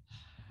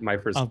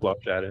first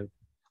blush at it.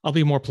 I'll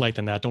be more polite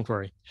than that, don't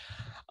worry.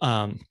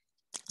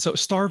 So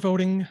star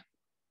voting,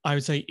 I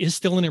would say, is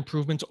still an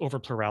improvement over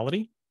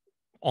plurality.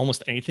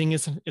 Almost anything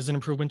is an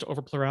improvement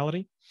over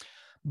plurality.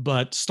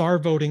 But star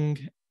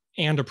voting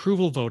and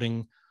approval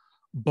voting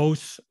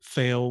both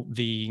fail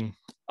the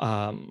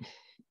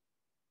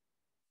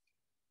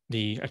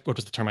what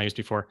was the term I used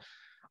before?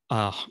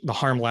 The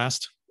harm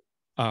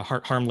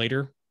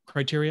later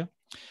criteria.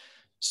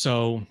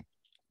 So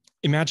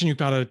imagine you've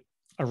got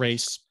a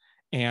race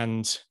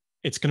and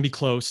it's going to be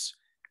close,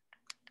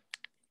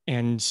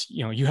 and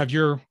you have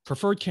your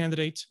preferred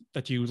candidate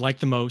that you like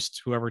the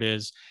most, whoever it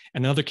is,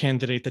 and another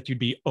candidate that you'd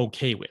be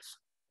okay with.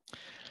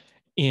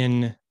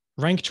 In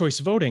ranked choice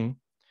voting,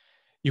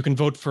 you can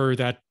vote for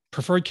that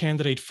preferred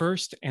candidate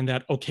first and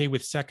that okay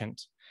with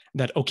second.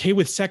 That okay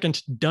with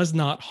second does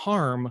not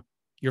harm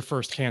your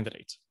first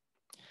candidate.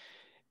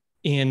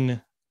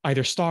 In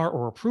either star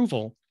or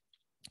approval,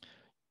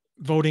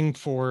 voting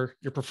for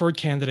your preferred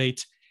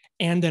candidate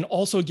and then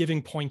also giving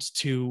points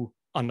to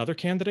another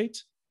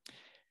candidate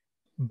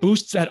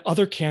boosts that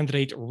other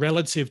candidate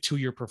relative to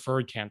your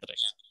preferred candidate.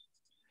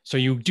 So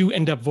you do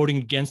end up voting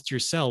against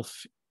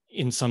yourself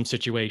in some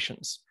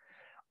situations.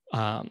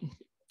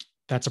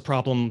 That's a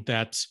problem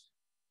that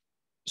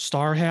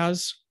star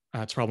has.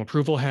 It's a problem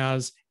approval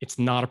has. It's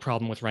not a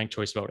problem with ranked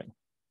choice voting.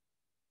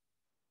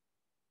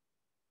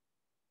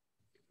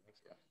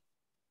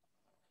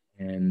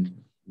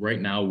 And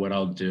right now, what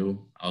I'll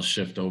do, I'll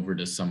shift over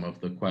to some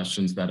of the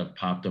questions that have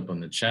popped up on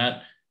the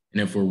chat.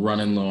 And if we're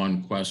running low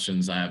on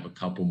questions, I have a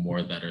couple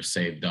more that are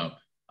saved up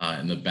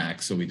in the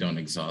back so we don't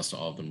exhaust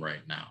all of them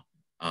right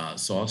now.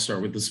 So I'll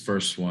start with this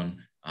first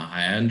one.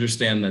 I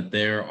understand that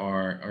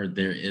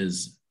there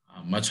is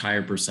a much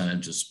higher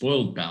percentage of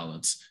spoiled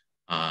ballots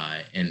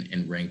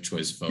in ranked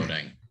choice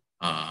voting.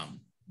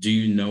 Do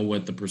you know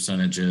what the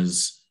percentage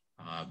is?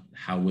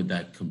 How would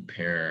that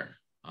compare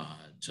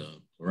to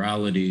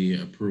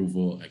plurality,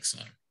 approval, et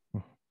cetera?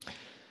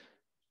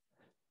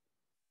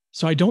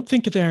 So I don't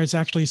think there is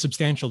actually a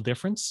substantial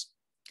difference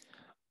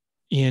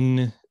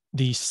in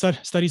the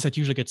studies that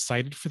usually get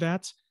cited for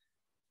that.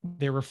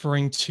 They're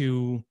referring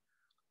to,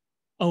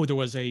 there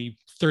was a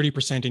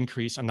 30%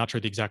 increase, I'm not sure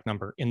the exact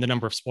number, in the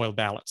number of spoiled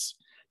ballots.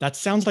 That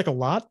sounds like a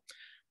lot,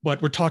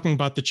 but we're talking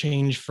about the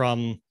change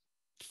from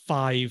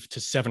 5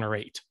 to 7 or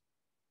 8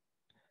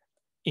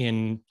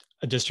 in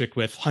a district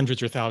with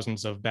hundreds or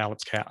thousands of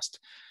ballots cast.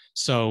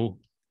 So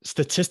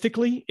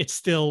statistically, it's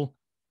still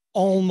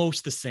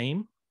almost the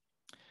same,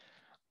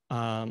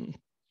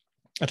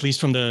 at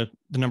least from the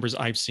numbers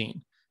I've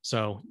seen.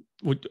 So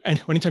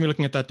anytime you're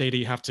looking at that data,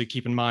 you have to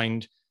keep in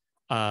mind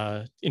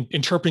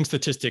interpreting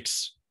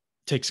statistics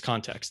takes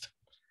context.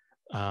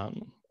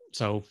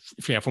 So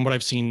from what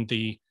I've seen,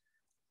 the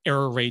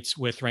error rates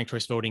with ranked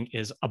choice voting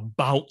is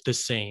about the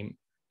same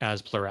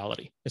as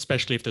plurality,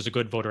 especially if there's a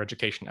good voter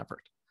education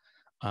effort.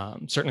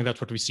 Certainly that's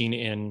what we've seen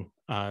in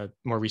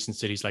more recent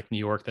cities like New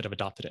York that have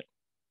adopted it.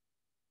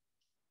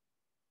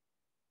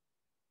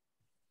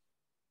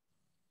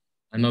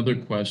 Another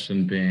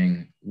question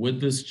being,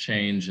 would this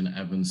change in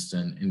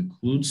Evanston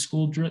include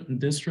school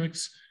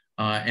districts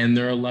and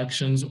their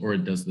elections, or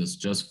does this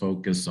just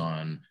focus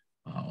on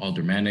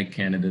aldermanic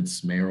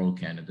candidates, mayoral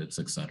candidates,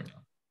 et cetera?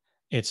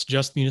 It's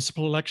just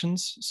municipal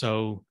elections.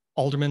 So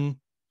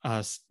alderman,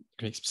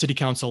 city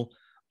council,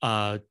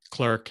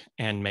 clerk,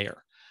 and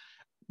mayor.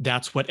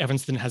 That's what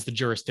Evanston has the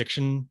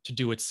jurisdiction to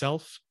do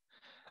itself.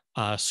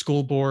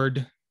 School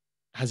board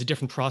has a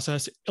different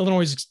process.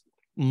 Illinois'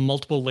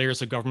 multiple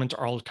layers of government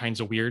are all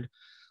kinds of weird.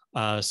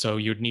 So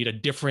you'd need a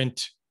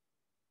different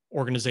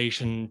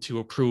organization to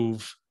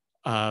approve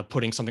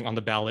putting something on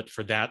the ballot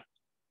for that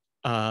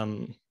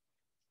that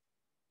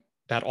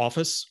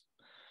office.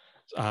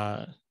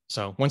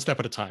 So one step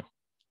at a time.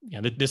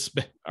 yeah, this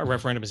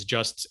referendum is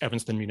just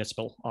Evanston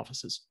municipal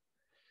offices.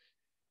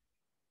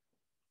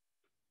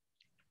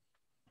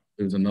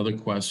 There's another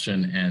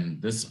question,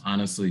 and this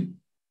honestly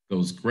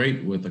goes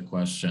great with a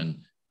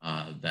question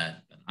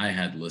that I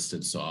had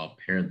listed, so I'll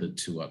pair the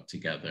two up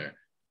together.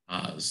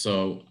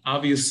 So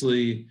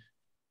obviously,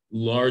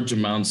 large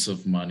amounts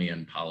of money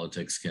in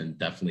politics can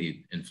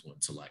definitely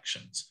influence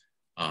elections.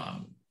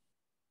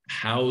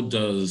 How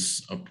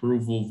does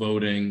approval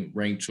voting,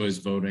 ranked choice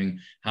voting,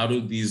 how do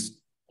these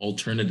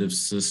alternative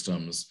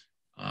systems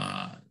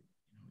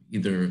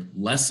either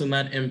lessen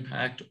that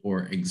impact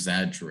or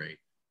exaggerate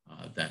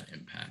that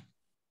impact?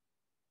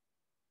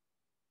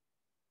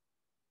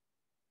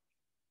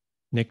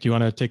 Nick, do you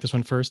want to take this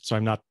one first so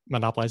I'm not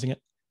monopolizing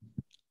it?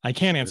 I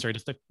can answer, I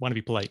just want to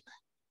be polite.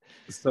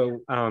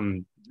 So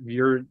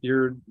you're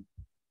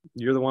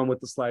the one with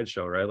the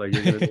slideshow, right? Like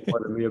you're gonna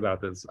talk to me about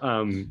this.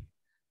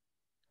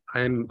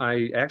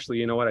 I actually,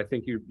 you know what? I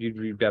think you'd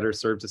be better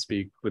served to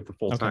speak with the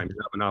full time. You're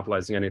not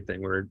monopolizing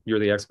anything. You're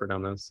the expert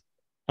on this.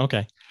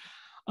 Okay.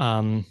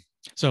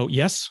 So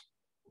yes,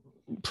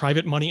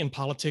 private money in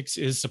politics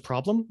is a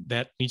problem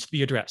that needs to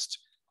be addressed.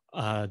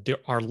 There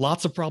are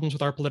lots of problems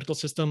with our political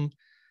system.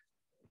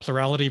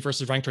 Plurality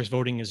versus ranked choice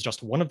voting is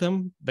just one of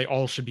them. They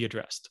all should be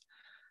addressed.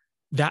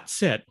 That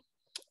said,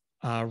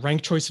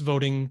 ranked choice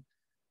voting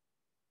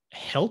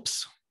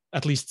helps,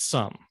 at least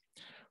some.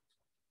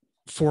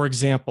 For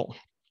example,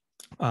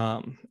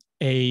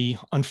 a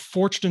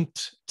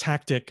unfortunate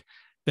tactic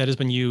that has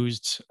been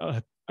used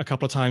a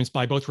couple of times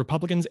by both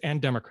Republicans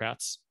and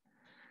Democrats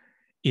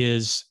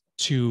is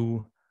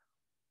to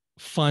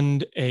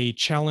fund a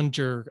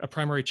challenger, a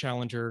primary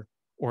challenger,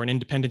 or an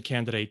independent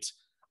candidate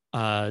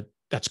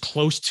that's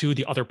close to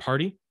the other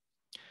party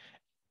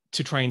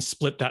to try and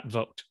split that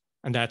vote.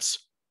 And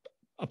that's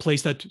a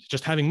place that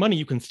just having money,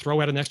 you can throw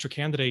out an extra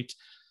candidate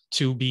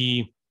to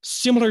be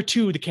similar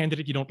to the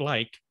candidate you don't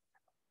like,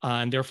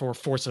 and therefore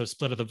force a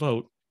split of the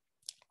vote.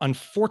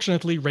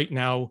 Unfortunately, right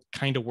now,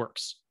 kind of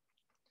works.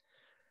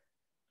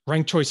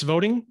 Ranked choice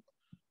voting,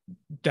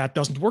 that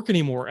doesn't work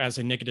anymore as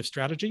a negative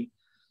strategy.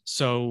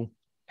 So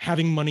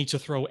having money to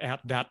throw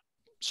at that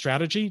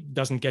strategy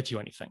doesn't get you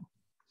anything.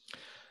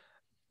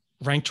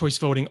 Ranked choice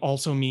voting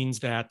also means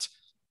that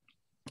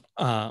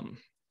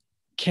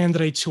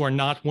candidates who are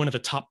not one of the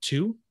top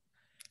two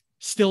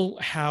still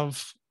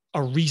have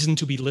a reason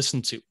to be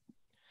listened to.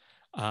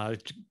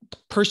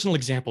 Personal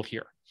example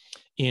here.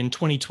 In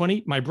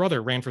 2020, my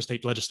brother ran for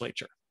state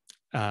legislature.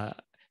 It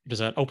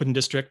was an open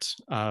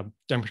district,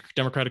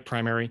 Democratic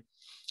primary,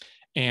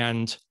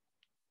 and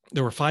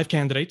there were 5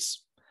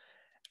 candidates.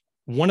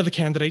 One of the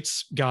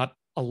candidates got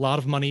a lot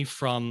of money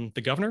from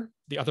the governor.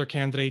 The other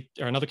candidate,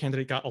 or another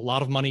candidate, got a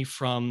lot of money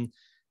from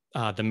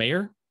the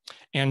mayor.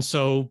 And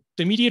so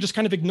the media just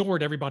kind of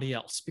ignored everybody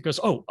else because,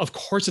 oh, of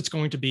course it's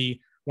going to be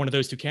one of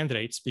those 2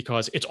 candidates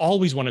because it's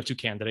always one of 2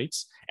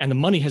 candidates and the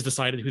money has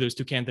decided who those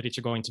 2 candidates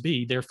are going to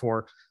be.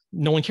 Therefore,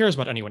 no one cares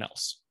about anyone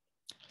else.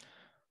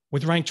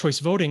 With ranked choice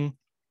voting,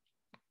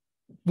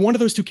 one of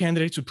those 2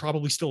 candidates would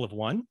probably still have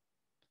won.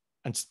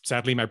 And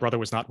sadly, my brother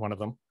was not one of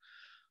them.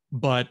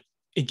 But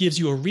it gives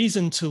you a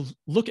reason to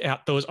look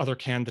at those other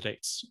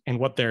candidates and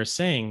what they're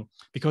saying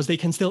because they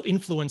can still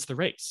influence the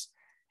race.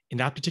 In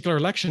that particular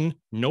election,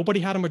 nobody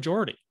had a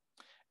majority.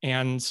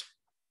 And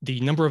the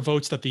number of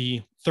votes that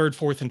the 3rd,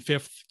 4th, and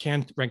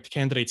 5th ranked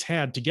candidates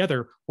had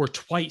together were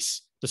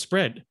twice the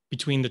spread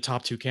between the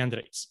top 2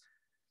 candidates.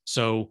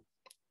 So,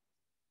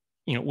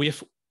 you know,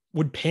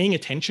 would paying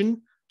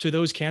attention to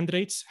those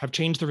candidates have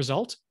changed the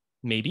result?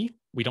 Maybe,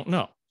 we don't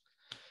know.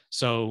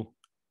 So,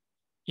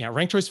 yeah,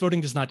 ranked choice voting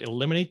does not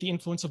eliminate the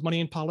influence of money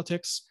in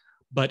politics,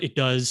 but it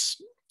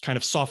does kind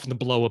of soften the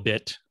blow a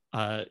bit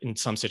in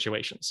some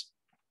situations.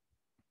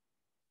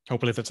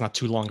 Hopefully that's not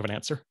too long of an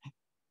answer.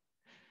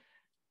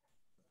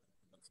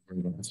 That's a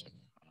great answer.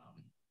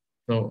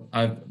 So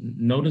I've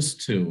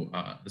noticed too,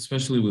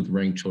 especially with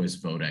ranked choice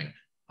voting,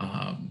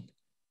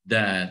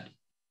 that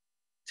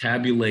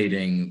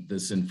tabulating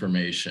this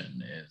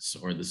information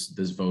or this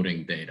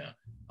voting data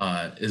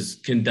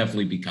can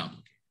definitely be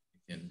complicated.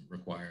 It can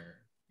require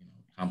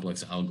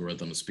complex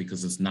algorithms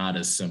because it's not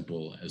as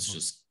simple as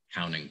just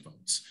counting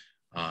votes.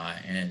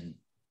 And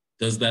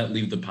does that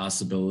leave the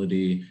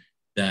possibility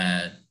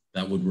that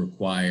would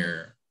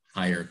require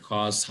higher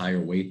costs, higher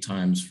wait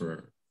times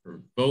for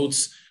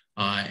votes?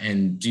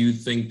 And do you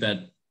think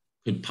that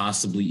could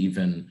possibly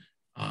even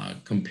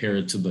compare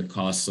it to the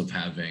costs of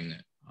having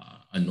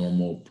a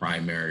normal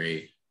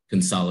primary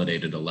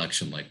consolidated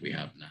election like we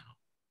have now?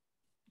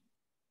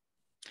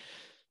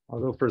 I'll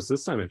go first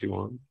this time if you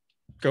want.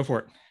 Go for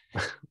it.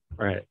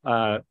 All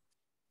right.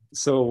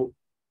 So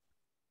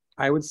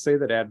I would say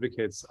that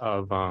advocates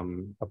of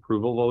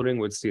approval voting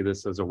would see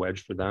this as a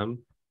wedge for them,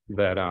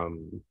 that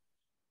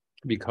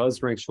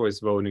because ranked choice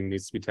voting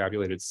needs to be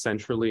tabulated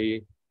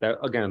centrally, that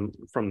again,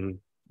 from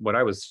what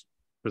I was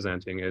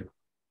presenting,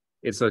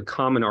 it's a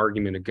common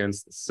argument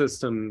against the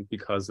system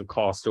because of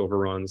cost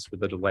overruns for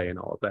the delay and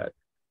all of that.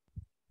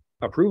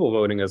 Approval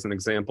voting as an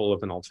example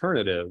of an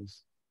alternative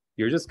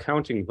you're just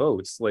counting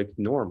votes like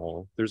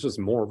normal. There's just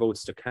more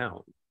votes to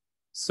count.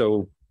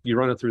 So you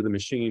run it through the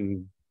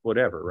machine,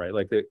 whatever, right?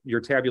 Like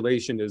your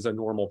tabulation is a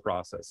normal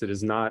process. It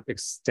is not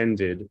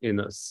extended in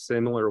a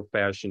similar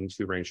fashion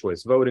to ranked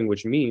choice voting,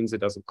 which means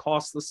it doesn't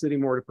cost the city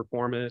more to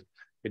perform it.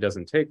 It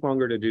doesn't take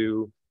longer to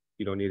do.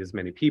 You don't need as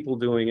many people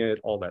doing it,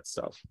 all that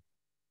stuff.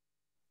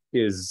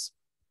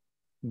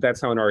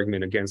 That's how an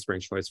argument against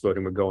ranked choice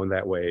voting would go in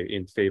that way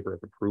in favor of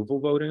approval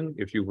voting,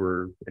 if you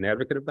were an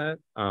advocate of that.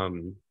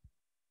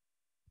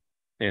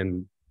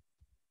 And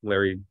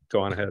Larry,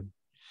 go on ahead.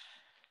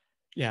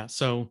 Yeah,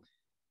 so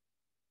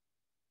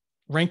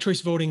ranked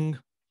choice voting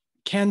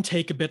can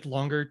take a bit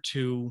longer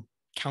to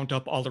count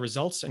up all the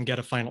results and get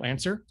a final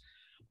answer.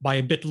 By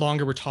a bit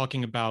longer, we're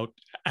talking about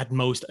at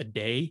most a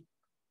day,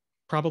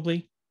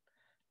 probably,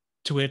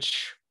 to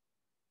which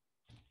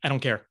I don't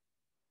care.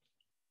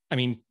 I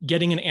mean,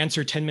 getting an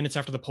answer 10 minutes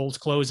after the polls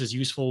close is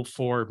useful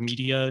for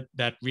media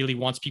that really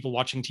wants people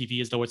watching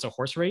TV as though it's a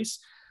horse race,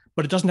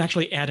 but it doesn't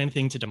actually add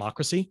anything to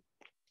democracy.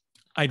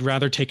 I'd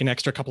rather take an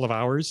extra couple of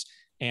hours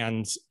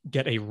and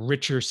get a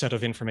richer set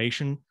of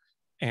information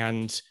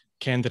and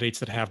candidates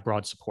that have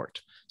broad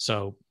support.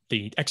 So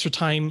the extra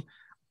time,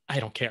 I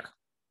don't care.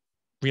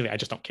 Really, I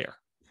just don't care.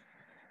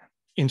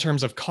 In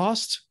terms of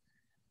cost,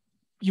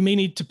 you may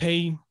need to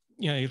pay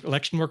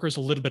election workers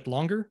a little bit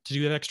longer to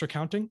do that extra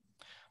counting,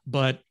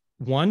 but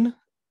one,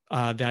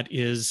 that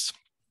is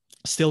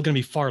still going to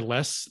be far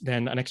less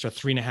than an extra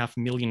 $3.5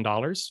 million,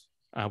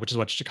 which is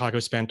what Chicago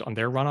spent on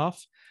their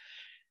runoff.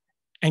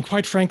 And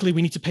quite frankly,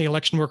 we need to pay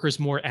election workers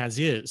more as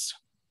is.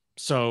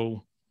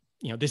 So,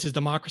 this is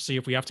democracy.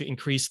 If we have to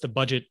increase the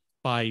budget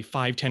by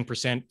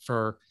 5-10%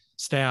 for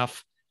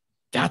staff,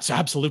 that's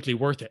absolutely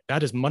worth it.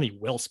 That is money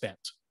well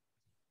spent.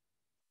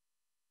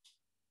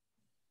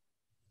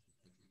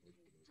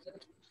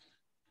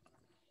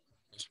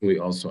 We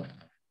also have,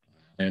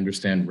 I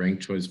understand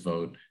ranked choice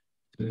vote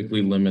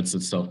typically limits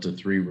itself to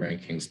 3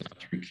 rankings, not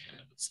 3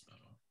 candidates,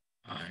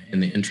 though.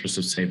 In the interest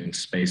of saving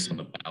space on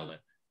the ballot,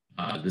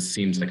 this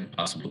seems like a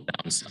possible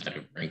downside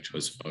of ranked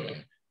choice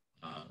voting.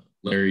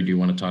 Larry, do you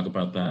want to talk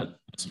about that?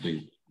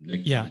 Possibly,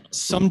 yeah,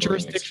 some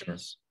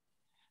jurisdictions,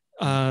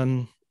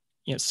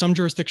 some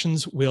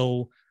jurisdictions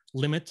will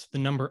limit the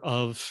number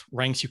of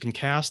ranks you can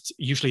cast.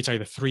 Usually it's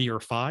either 3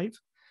 or 5.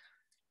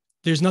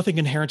 There's nothing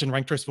inherent in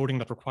ranked choice voting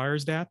that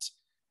requires that.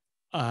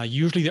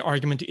 Usually the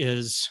argument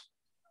is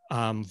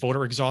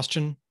voter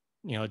exhaustion.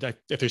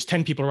 If there's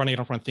 10 people running, I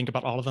don't want to think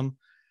about all of them.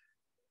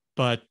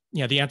 But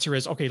the answer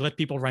is, okay, let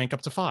people rank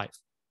up to 5,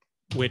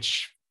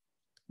 which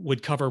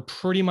would cover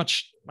pretty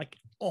much like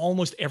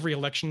almost every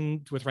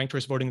election with ranked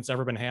choice voting that's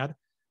ever been had.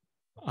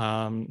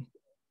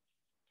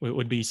 It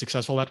would be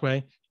successful that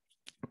way.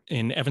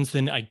 In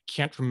Evanston, I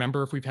can't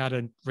remember if we've had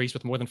a race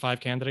with more than 5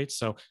 candidates.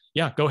 So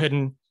yeah, go ahead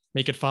and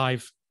make it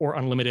 5 or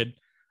unlimited.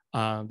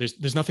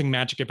 There's nothing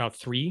magic about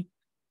 3.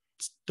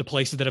 The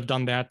places that have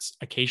done that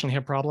occasionally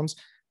have problems.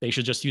 They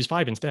should just use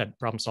 5 instead.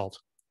 Problem solved.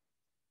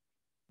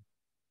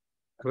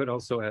 I would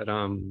also add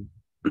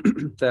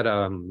that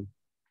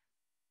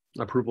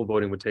approval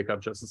voting would take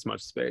up just as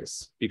much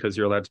space because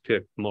you're allowed to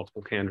pick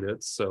multiple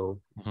candidates. So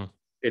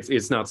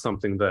it's not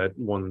something that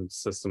one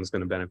system is going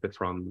to benefit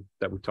from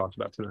that we've talked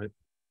about tonight.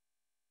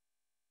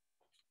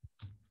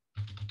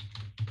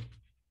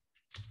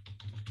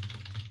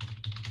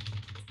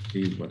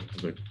 See what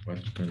other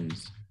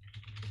questions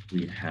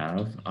we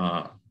have.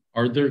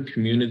 Are there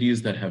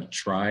communities that have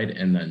tried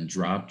and then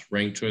dropped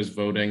ranked choice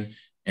voting?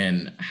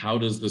 And how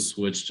does the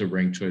switch to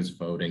ranked choice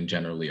voting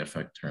generally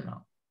affect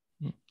turnout?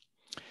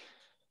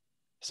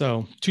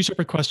 So 2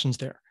 separate questions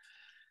there.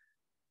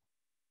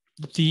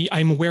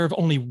 I'm aware of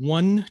only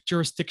 1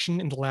 jurisdiction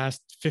in the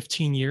last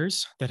 15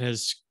 years that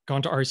has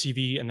gone to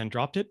RCV and then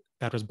dropped it.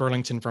 That was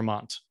Burlington,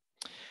 Vermont.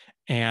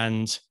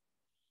 And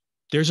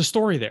there's a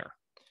story there.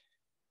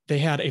 They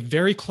had a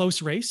very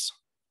close race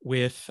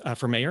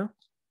for mayor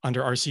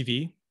under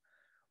RCV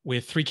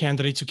with 3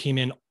 candidates who came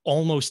in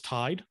almost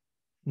tied,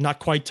 not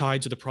quite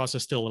tied, so the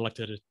process still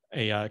elected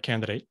a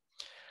candidate.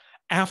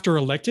 After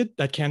elected,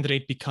 that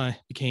candidate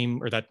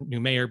that new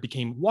mayor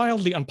became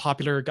wildly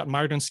unpopular, got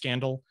mired in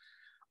scandal,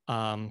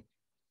 and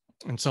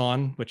so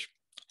on, which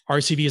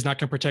RCV is not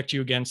going to protect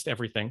you against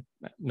everything.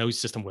 No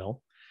system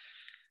will.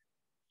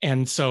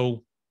 And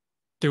so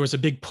there was a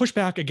big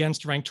pushback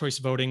against ranked choice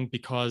voting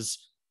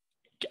because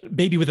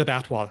baby with the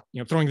bathwater,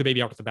 throwing the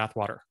baby out with the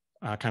bathwater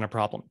kind of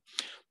problem.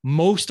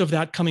 Most of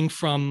that coming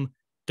from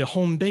the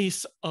home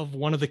base of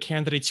one of the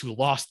candidates who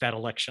lost that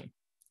election.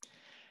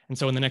 And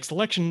so in the next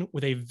election,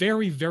 with a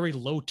very, very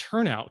low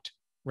turnout,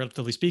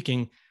 relatively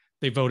speaking,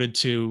 they voted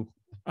to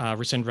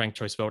rescind ranked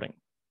choice voting.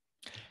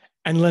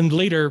 And then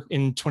later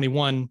in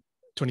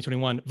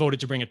 2021, voted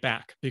to bring it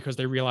back because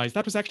they realized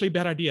that was actually a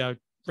bad idea.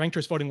 Ranked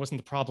choice voting wasn't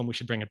the problem. We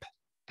should bring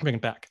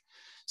it back.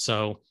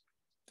 So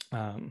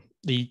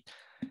the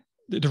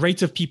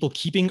rates of people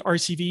keeping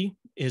RCV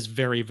is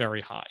very,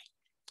 very high.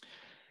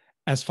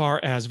 As far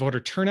as voter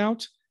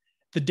turnout,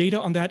 the data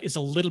on that is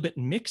a little bit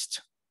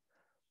mixed,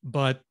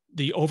 but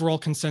the overall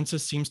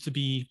consensus seems to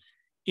be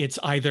it's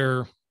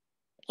either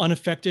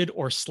unaffected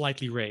or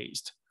slightly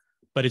raised.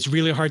 But it's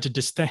really hard to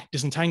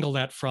disentangle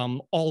that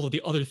from all of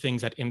the other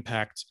things that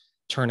impact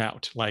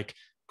turnout, like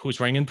who's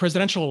running in the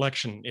presidential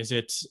election? Is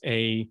it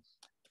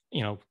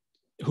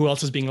who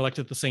else is being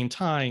elected at the same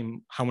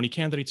time? How many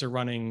candidates are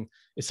running?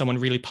 Is someone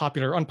really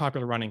popular or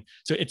unpopular running?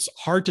 So it's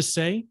hard to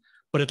say,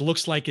 but it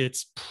looks like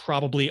it's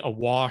probably a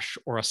wash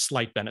or a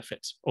slight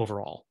benefit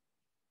overall.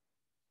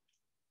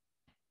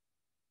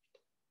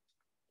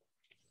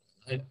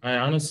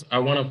 I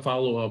want to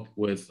follow up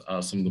with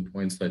some of the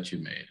points that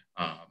you made,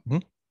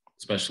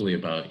 especially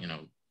about,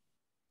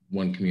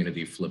 one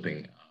community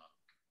flipping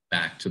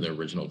back to the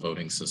original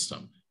voting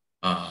system.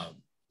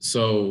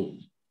 So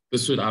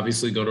this would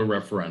obviously go to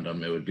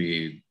referendum. It would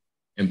be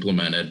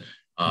implemented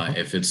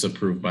if it's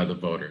approved by the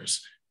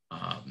voters.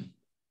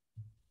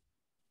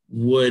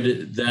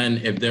 Would then,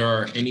 if there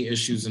are any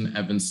issues in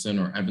Evanston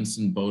or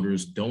Evanston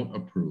voters don't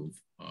approve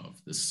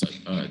of this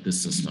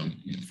system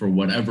for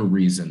whatever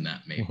reason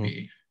that may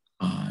be,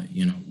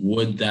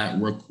 would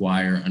that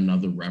require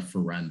another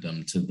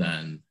referendum to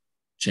then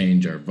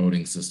change our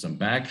voting system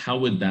back? How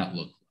would that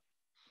look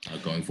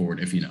going forward,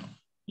 if you know?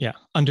 Yeah,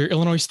 under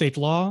Illinois state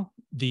law,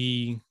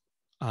 the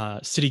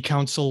city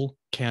council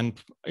can,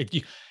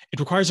 it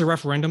requires a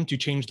referendum to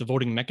change the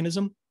voting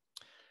mechanism.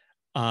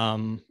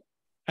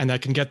 And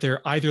that can get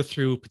there either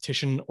through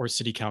petition or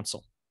city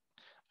council.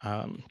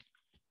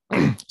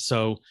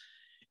 So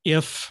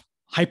if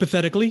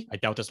hypothetically, I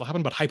doubt this will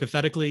happen, but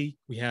hypothetically,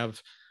 we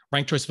have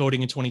ranked choice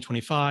voting in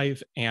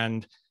 2025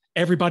 and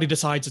everybody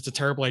decides it's a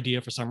terrible idea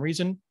for some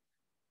reason,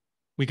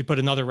 we could put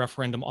another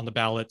referendum on the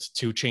ballot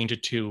to change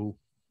it to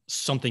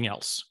something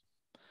else.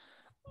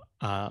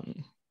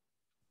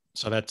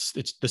 So it's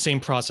the same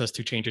process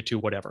to change it to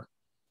whatever,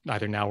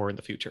 either now or in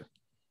the future.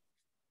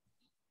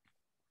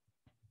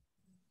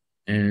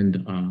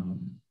 And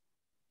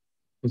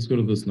let's go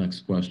to this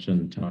next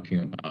question, talking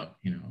about,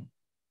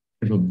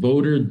 if a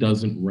voter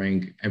doesn't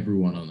rank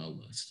everyone on the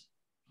list,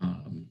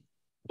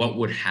 what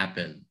would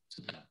happen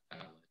to that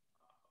ballot?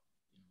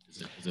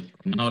 Is it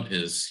thrown out?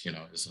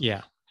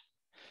 Yeah.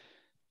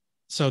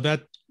 So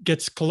that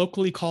gets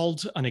colloquially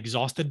called an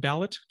exhausted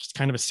ballot, which is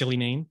kind of a silly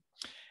name.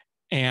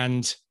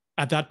 And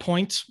at that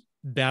point,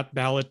 that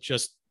ballot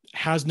just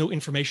has no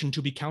information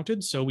to be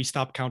counted, so we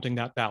stop counting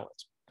that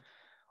ballot,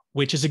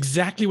 which is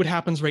exactly what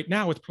happens right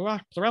now with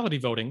plurality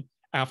voting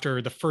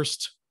after the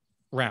first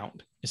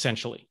round,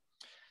 essentially.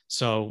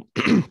 So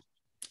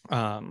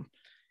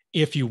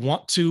if you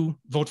want to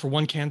vote for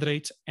one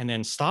candidate and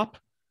then stop,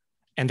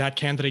 and that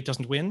candidate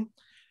doesn't win,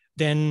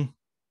 then,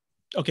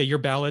 okay, your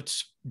ballot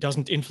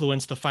doesn't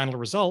influence the final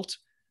result,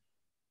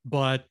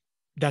 but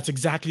that's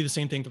exactly the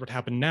same thing that would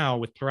happen now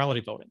with plurality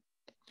voting.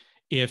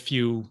 If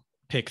you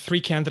pick 3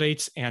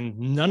 candidates and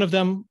none of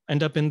them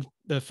end up in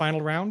the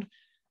final round,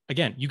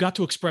 again, you got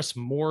to express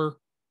more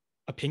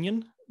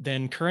opinion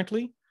than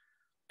currently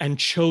and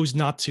chose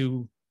not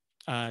to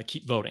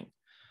keep voting.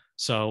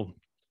 So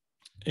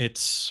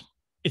it's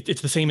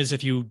the same as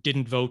if you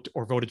didn't vote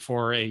or voted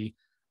for a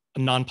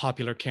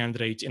non-popular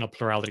candidate in a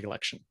plurality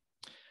election.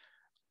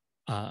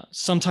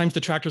 Sometimes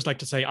detractors like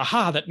to say,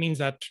 aha, that means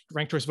that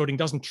ranked choice voting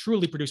doesn't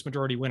truly produce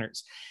majority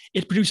winners.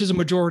 It produces a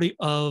majority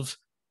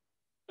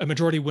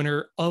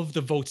winner of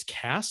the votes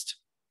cast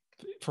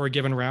for a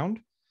given round.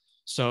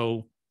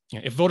 So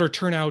if voter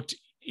turnout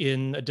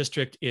in a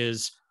district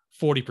is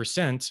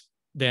 40%,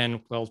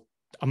 then, well,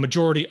 a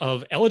majority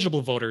of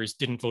eligible voters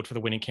didn't vote for the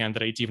winning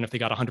candidates, even if they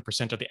got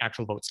 100% of the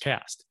actual votes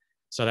cast.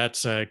 So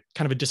that's kind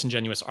of a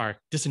disingenuous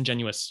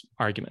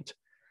argument.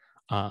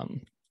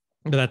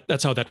 But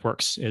that's how that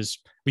works, is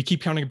we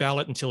keep counting a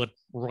ballot until it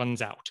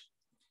runs out.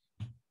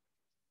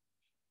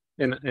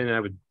 And I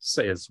would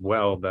say as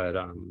well that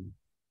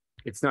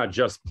it's not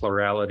just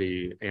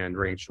plurality and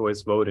ranked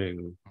choice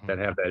voting that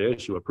have that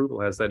issue. Approval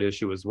has that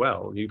issue as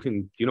well. You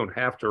don't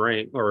have to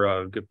rank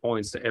or give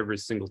points to every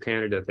single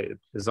candidate that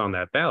is on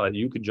that ballot.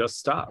 You could just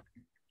stop.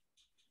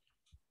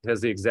 It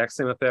has the exact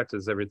same effect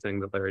as everything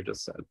that Larry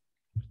just said.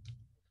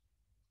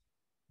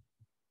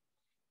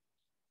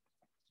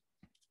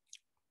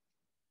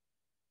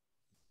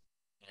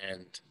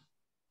 And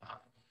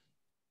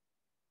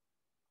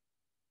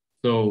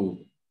so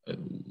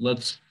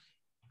let's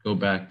go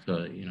back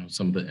to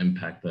some of the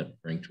impact that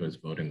ranked choice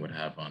voting would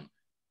have on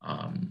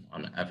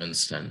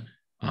Evanston,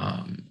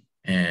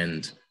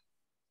 and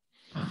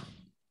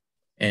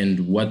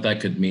what that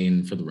could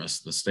mean for the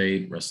rest of the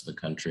state, rest of the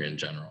country in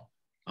general.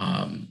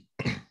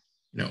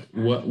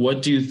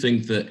 What do you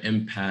think the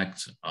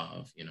impact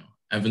of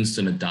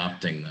Evanston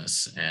adopting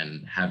this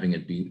and having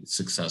it be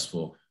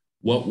successful?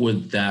 What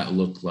would that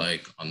look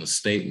like on the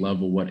state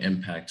level? What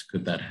impact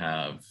could that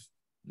have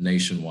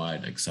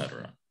nationwide, et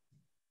cetera?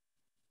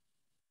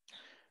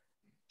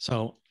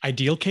 So,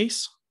 ideal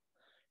case,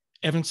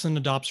 Evanston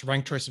adopts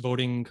ranked choice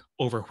voting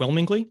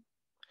overwhelmingly.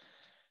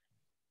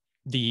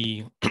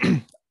 The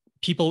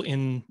people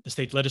in the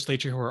state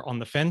legislature who are on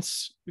the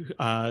fence,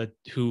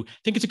 who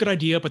think it's a good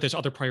idea, but there's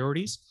other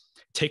priorities,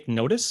 take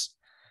notice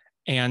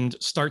and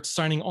start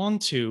signing on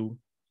to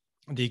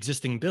the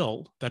existing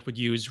bill that would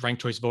use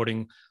ranked choice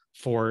voting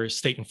for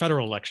state and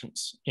federal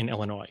elections in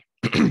Illinois.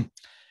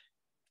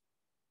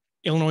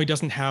 Illinois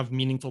doesn't have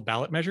meaningful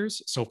ballot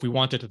measures. So if we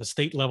want it at the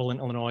state level in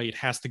Illinois, it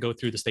has to go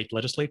through the state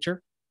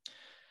legislature.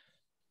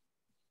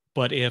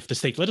 But if the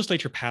state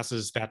legislature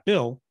passes that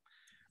bill,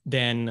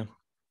 then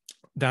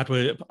that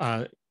would,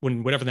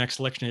 when whatever the next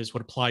election is,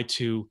 would apply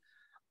to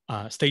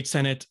state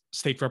senate,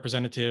 state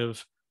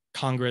representative,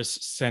 Congress,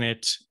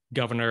 Senate,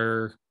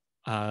 governor,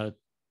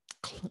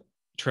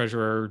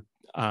 treasurer,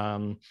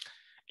 and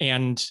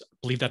I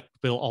believe that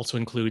bill also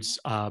includes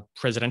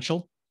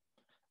presidential.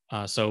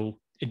 So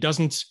it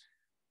doesn't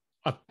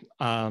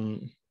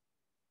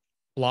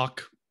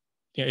block,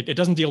 it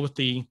doesn't deal with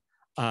the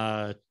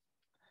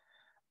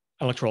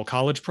electoral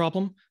college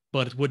problem,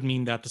 but it would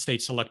mean that the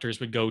state selectors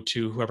would go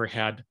to whoever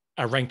had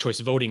a ranked choice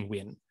voting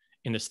win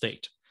in the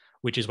state,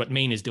 which is what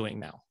Maine is doing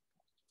now.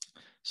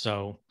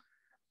 So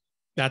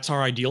that's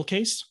our ideal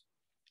case.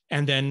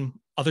 And then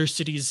other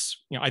cities,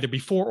 either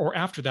before or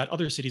after that,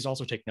 other cities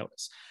also take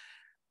notice.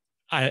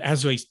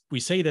 As we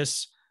say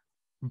this,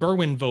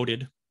 Berwyn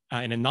voted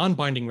in a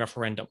non-binding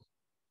referendum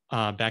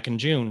back in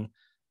June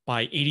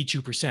by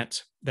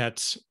 82%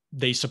 that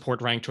they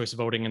support ranked choice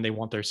voting and they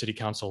want their city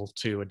council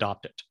to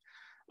adopt it.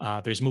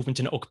 There's movement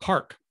in Oak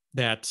Park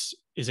that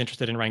is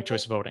interested in ranked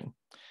choice voting.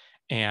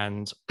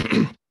 And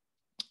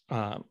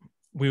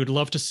we would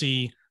love to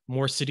see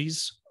more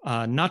cities,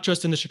 not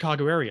just in the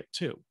Chicago area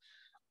too,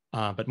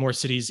 but more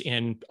cities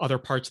in other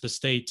parts of the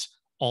state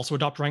also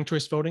adopt ranked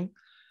choice voting,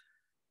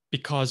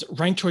 because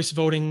ranked choice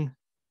voting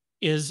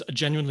is a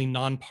genuinely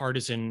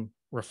nonpartisan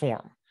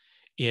reform.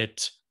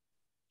 It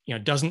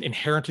doesn't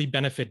inherently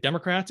benefit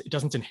Democrats. It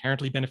doesn't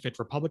inherently benefit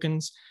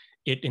Republicans.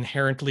 It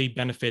inherently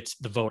benefits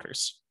the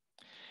voters.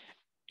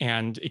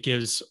 And it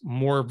gives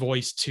more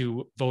voice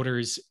to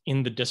voters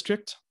in the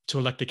district to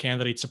elect the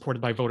candidate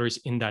supported by voters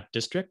in that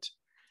district,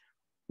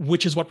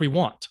 which is what we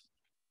want.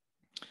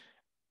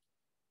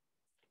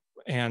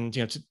 And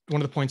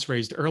one of the points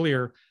raised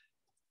earlier,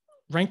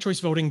 ranked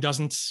choice voting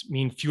doesn't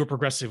mean fewer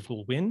progressive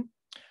will win.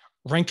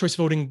 Ranked choice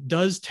voting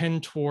does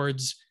tend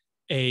towards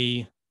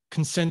a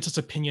consensus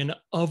opinion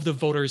of the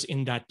voters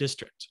in that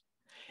district.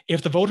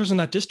 If the voters in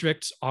that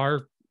district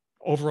are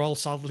overall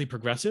solidly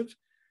progressive,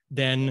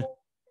 then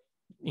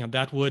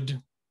that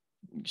would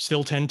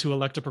still tend to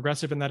elect a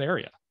progressive in that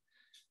area.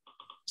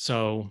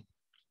 So,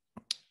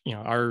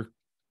 our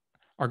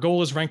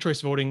goal is ranked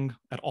choice voting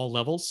at all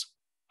levels,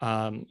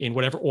 in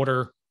whatever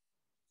order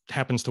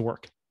happens to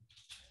work.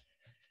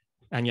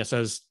 And yes,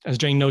 as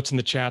Jane notes in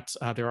the chat,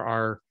 there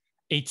are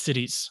 8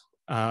 cities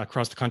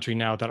across the country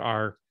now that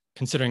are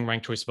considering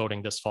ranked choice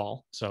voting this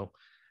fall. So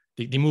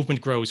the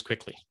movement grows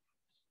quickly.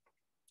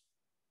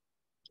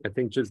 I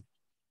think just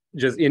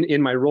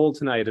in my role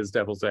tonight as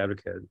devil's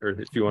advocate, or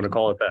if you want to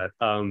call it that,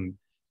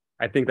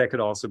 I think that could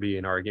also be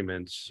an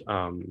argument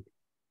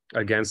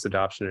against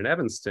adoption in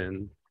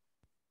Evanston,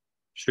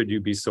 should you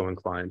be so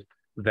inclined,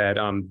 that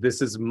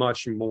this is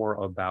much more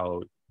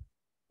about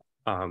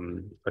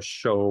a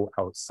show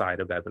outside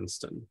of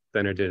Evanston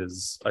than it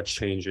is a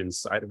change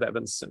inside of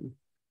Evanston.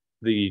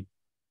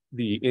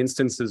 The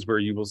instances where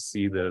you will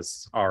see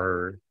this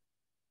are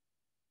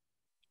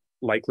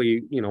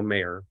likely,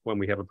 mayor, when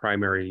we have a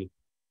primary,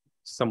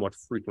 somewhat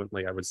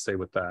frequently, I would say,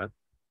 with that,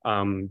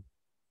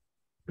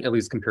 at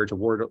least compared to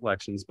ward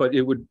elections, but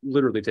it would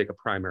literally take a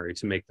primary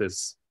to make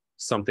this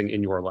something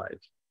in your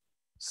life.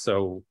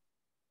 So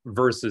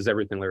versus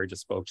everything Larry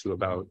just spoke to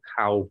about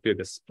how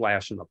big a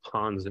splash in the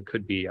ponds it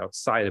could be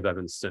outside of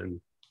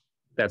Evanston,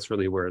 that's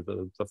really where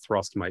the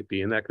thrust might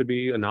be. And that could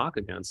be a knock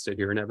against it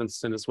here in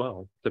Evanston as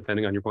well,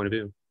 depending on your point of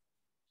view.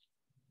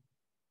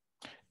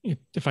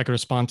 If I could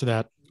respond to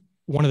that,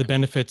 one of the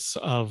benefits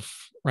of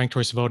ranked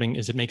choice voting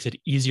is it makes it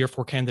easier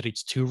for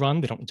candidates to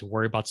run. They don't need to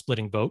worry about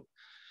splitting vote.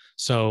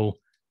 So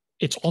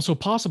it's also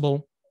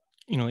possible,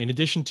 in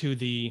addition to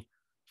the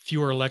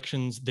fewer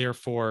elections,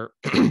 therefore,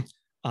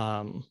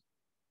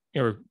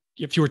 or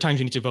fewer times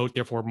you need to vote,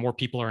 therefore more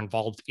people are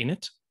involved in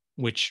it,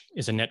 which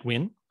is a net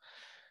win.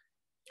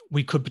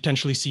 We could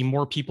potentially see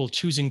more people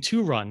choosing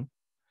to run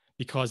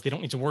because they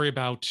don't need to worry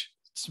about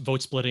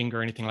vote splitting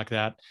or anything like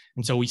that.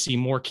 And so we see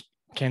more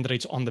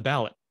candidates on the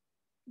ballot,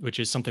 which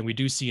is something we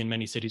do see in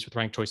many cities with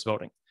ranked choice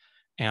voting.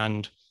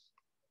 And,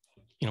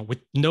 with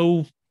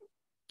no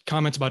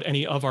comments about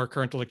any of our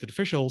current elected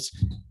officials,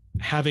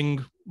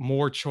 having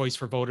more choice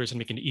for voters and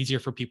making it easier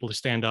for people to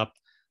stand up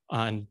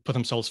and put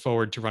themselves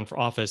forward to run for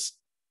office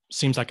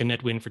seems like a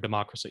net win for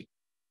democracy.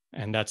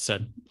 And that's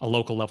at a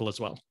local level as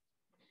well.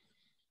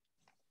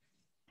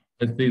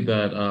 I see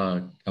that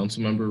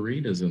Councilmember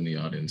Reed is in the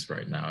audience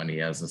right now and he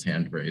has his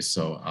hand raised.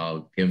 So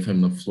I'll give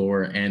him the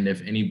floor. And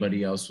if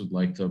anybody else would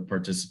like to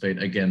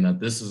participate, again, that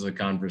this is a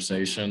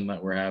conversation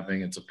that we're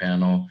having, it's a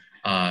panel,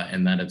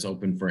 and that it's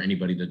open for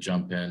anybody to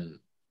jump in,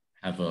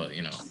 have a,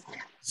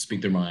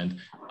 speak their mind.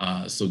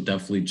 So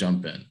definitely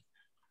jump in.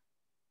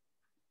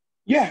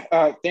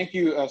 Yeah, thank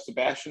you,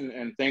 Sebastian,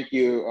 and thank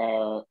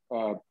you,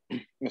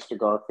 Mr.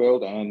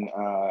 Garfield and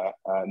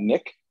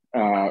Nick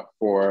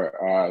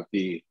for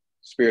the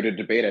spirited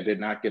debate. I did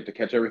not get to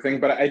catch everything,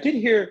 but I did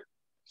hear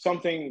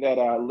something that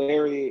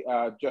Larry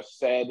just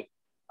said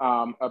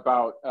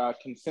about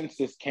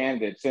consensus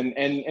candidates.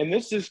 And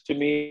this is, to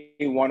me,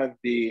 one of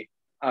the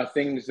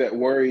things that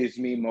worries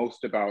me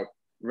most about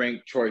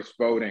ranked choice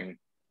voting.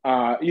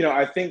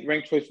 I think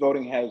ranked choice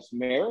voting has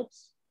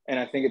merits, and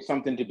I think it's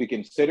something to be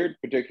considered,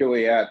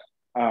 particularly at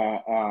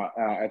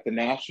the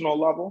national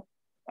level.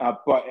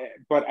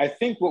 But I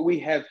think what we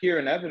have here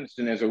in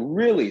Evanston is a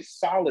really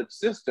solid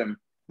system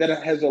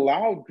that has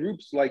allowed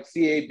groups like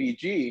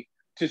CABG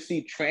to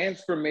see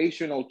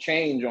transformational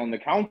change on the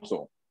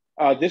council.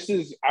 This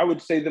is, I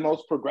would say, the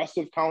most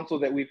progressive council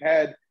that we've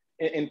had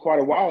in quite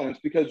a while. And it's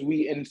because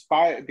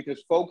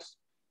folks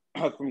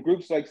from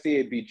groups like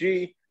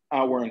CABG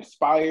were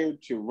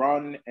inspired to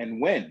run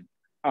and win.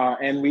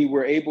 And we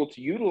were able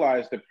to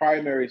utilize the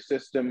primary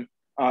system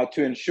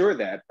to ensure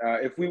that.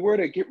 If we were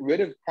to get rid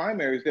of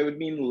primaries, that would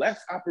mean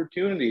less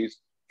opportunities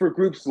for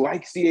groups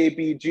like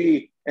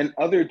CABG and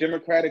other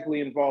democratically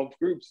involved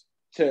groups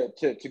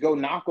to go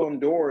knock on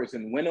doors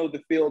and winnow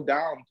the field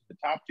down to the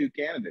top two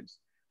candidates.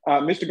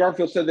 Mr.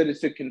 Garfield said that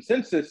it's a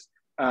consensus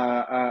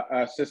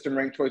system,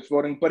 ranked choice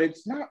voting, but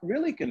it's not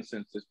really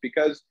consensus,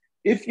 because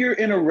if you're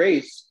in a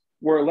race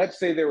where, let's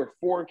say, there were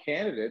 4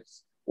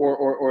 candidates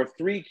or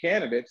 3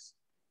 candidates,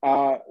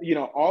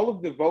 all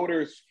of the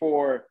voters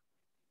for,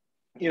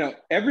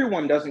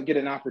 everyone doesn't get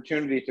an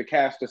opportunity to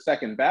cast a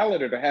second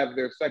ballot or to have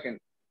their second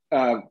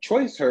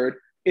choice heard.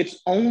 It's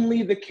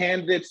only the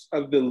candidates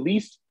of the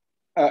least,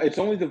 it's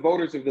only the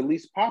voters of the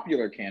least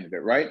popular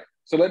candidate, right?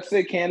 So let's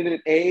say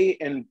candidate A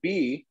and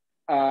B,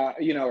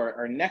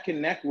 are neck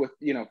and neck with,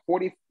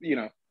 40,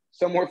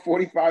 somewhere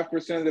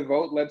 45% of the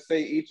vote, let's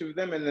say each of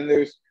them. And then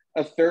there's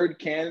a third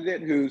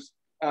candidate who's,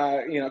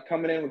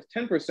 coming in with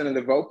 10% of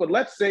the vote. But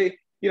let's say,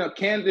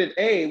 candidate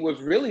A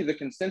was really the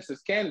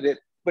consensus candidate,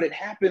 but it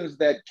happens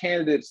that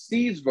candidate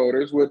C's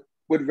voters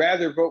would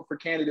rather vote for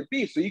candidate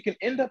B. So you can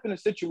end up in a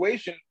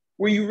situation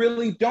where you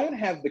really don't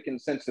have the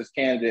consensus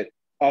candidate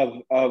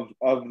of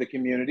the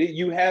community.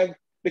 You have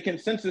the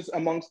consensus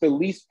amongst the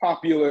least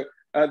popular,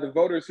 the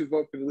voters who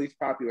vote for the least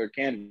popular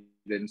candidate.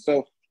 And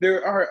so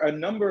there are a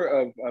number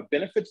of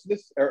benefits to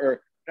this,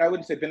 or I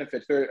wouldn't say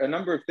benefits, there are a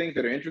number of things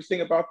that are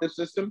interesting about this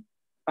system,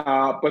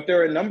 but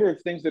there are a number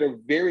of things that are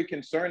very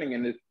concerning.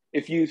 And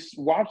if you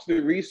watch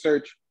the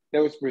research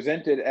that was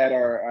presented at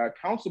our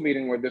council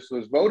meeting where this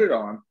was voted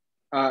on,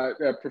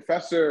 a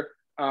professor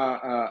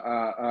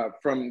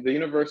from the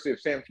University of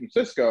San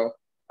Francisco,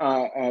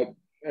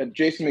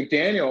 Jason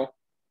McDaniel,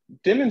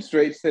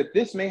 demonstrates that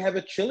this may have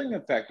a chilling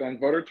effect on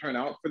voter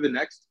turnout for the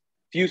next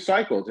few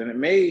cycles. And it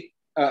may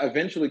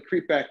eventually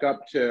creep back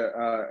up to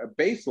a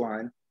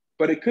baseline,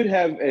 but it could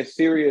have a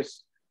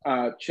serious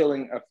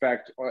chilling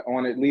effect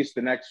on at least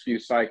the next few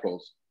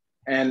cycles.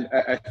 And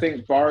I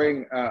think,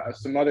 barring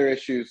some other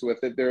issues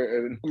with it, there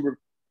are a number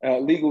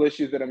of legal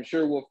issues that I'm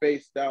sure we'll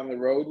face down the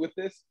road with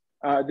this.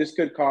 This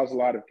could cause a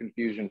lot of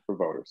confusion for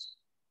voters.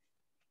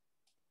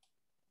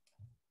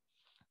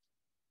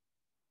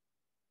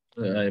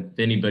 If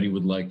anybody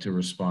would like to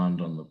respond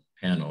on the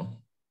panel,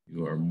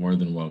 you are more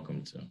than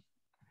welcome to.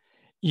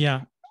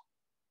 Yeah,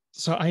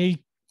 so I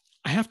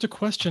have to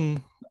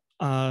question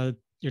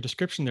your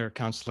description there,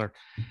 Counselor.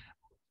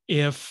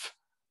 If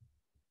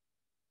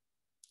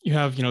you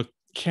have,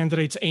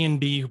 candidates A and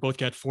B who both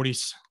get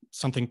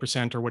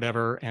 40-something% or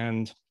whatever,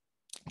 and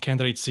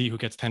candidate C who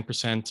gets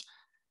 10%,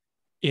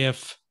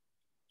 if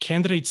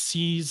candidate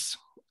C's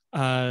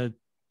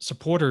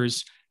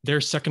supporters,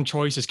 their second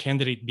choice is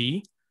candidate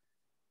B,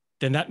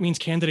 then that means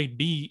candidate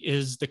B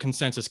is the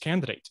consensus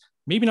candidate.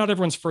 Maybe not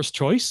everyone's first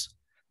choice,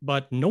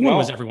 but no one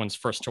was everyone's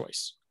first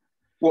choice.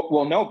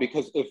 Well, no,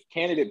 because if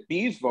candidate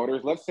B's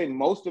voters, let's say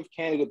most of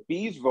candidate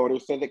B's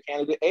voters said that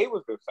candidate A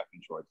was their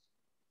second choice.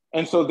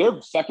 And so their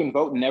second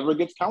vote never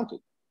gets counted.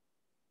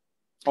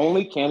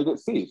 Only candidate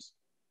C's.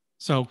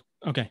 So,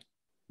 okay.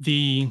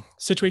 The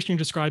situation you're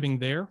describing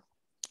there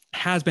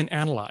has been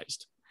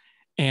analyzed.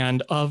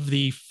 And of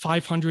the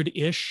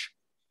 500-ish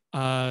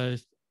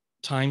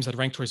times that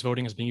ranked choice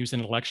voting has been used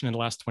in an election in the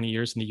last 20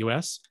 years in the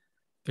US,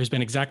 there's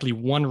been exactly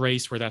one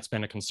race where that's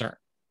been a concern.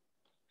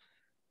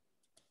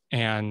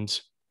 And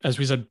as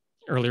we said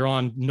earlier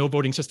on, no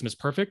voting system is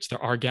perfect.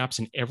 There are gaps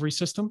in every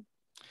system,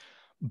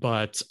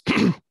 but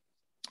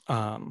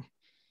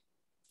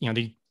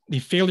the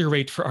failure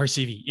rate for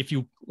RCV, if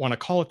you want to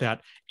call it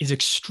that, is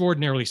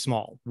extraordinarily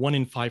small, 1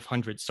 in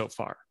 500 so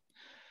far,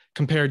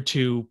 compared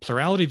to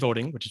plurality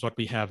voting, which is what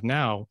we have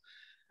now,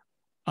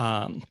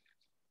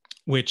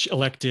 which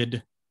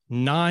elected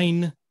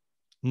 9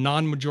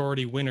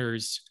 non-majority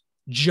winners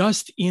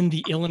just in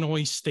the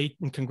Illinois state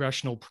and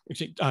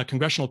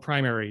congressional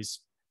primaries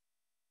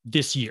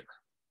this year.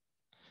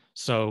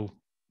 So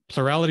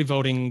plurality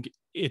voting,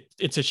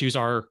 its issues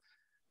are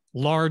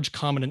large,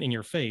 common, and in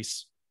your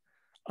face.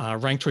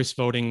 Ranked choice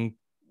voting,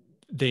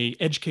 the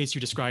edge case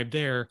you described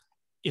there,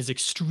 is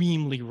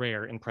extremely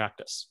rare in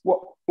practice.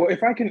 Well,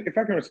 if I can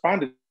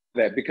respond to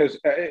that, because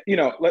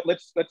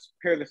let's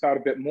pair this out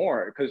a bit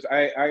more, because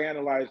I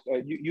analyzed.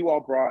 You all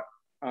brought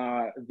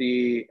I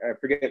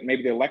forget,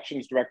 maybe the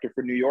elections director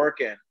for New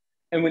York in,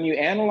 And when you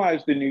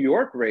analyze the New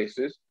York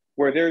races,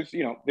 where there's,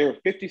 there are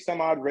 50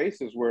 some odd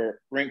races where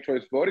ranked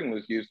choice voting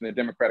was used in the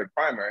Democratic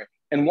primary.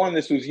 And one,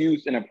 this was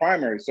used in a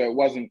primary, so it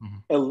wasn't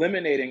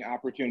eliminating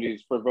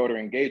opportunities for voter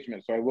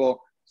engagement. So I will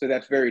say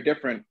that's very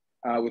different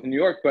with New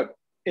York. But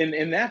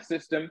in that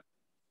system,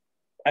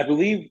 I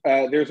believe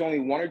there's only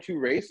one or two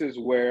races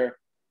where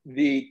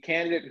the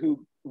candidate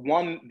who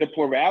won the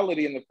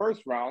plurality in the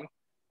first round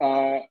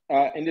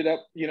ended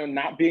up,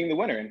 not being the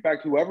winner. In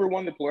fact, whoever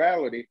won the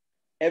plurality,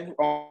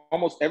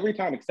 almost every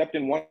time, except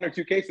in one or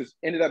two cases,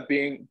 ended up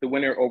being the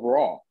winner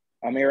overall.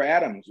 Mayor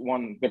Adams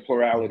won the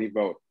plurality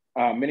vote,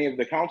 many of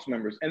the council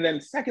members. And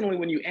then secondly,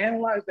 when you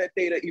analyze that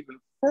data even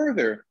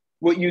further,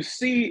 what you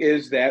see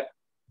is that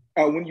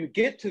when you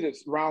get to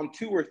this round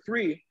 2 or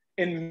 3,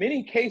 in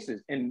many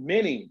cases, in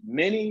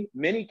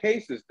many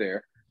cases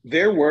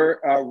there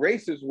were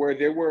races where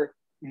there were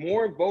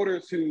more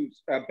voters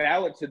whose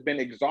ballots had been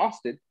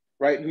exhausted,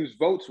 right, whose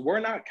votes were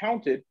not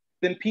counted,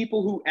 than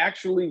people who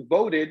actually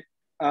voted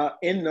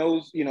in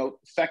those,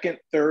 second,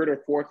 third,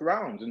 or fourth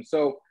rounds. And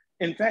so,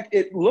 in fact,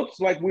 it looks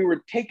like we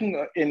were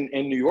taking, in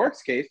New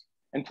York's case,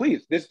 and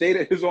please, this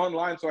data is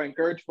online, so I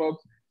encourage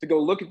folks to go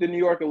look at the New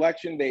York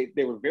election.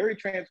 They were very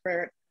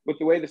transparent with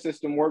the way the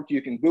system worked.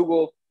 You can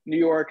Google New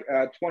York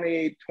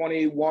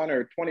 2021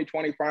 or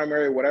 2020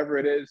 primary, whatever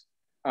it is,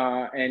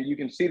 and you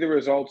can see the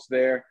results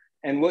there.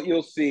 And what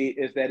you'll see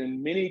is that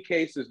in many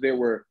cases, there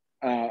were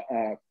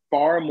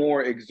far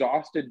more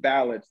exhausted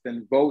ballots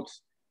than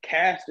votes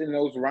cast in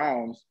those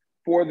rounds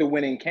for the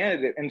winning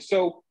candidate. And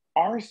so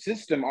our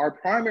system, our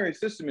primary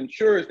system,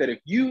 ensures that if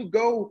you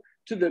go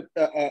to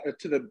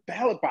the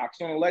ballot box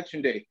on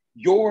election day,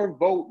 your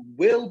vote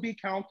will be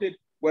counted,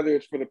 whether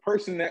it's for the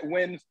person that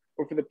wins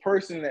or for the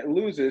person that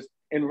loses.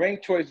 In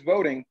ranked choice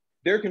voting,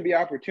 there can be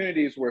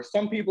opportunities where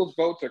some people's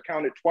votes are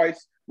counted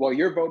twice while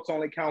your vote's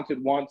only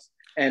counted once,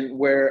 and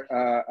where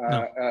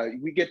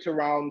we get to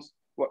rounds,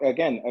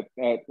 again,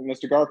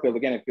 Mr. Garfield,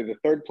 again, if the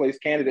third place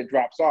candidate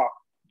drops off,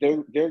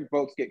 their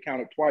votes get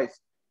counted twice.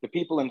 The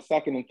people in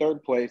second and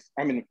third place,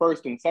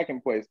 first and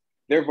second place,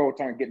 their votes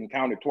aren't getting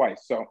counted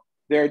twice. So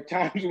there are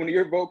times when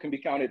your vote can be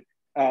counted,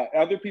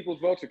 other people's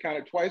votes are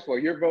counted twice while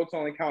your vote's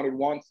only counted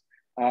once,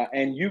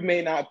 and you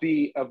may not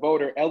be a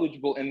voter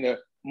eligible in the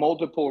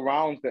multiple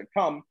rounds that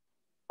come,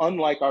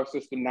 unlike our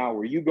system now,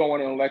 where you go on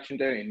an election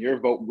day and your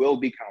vote will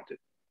be counted.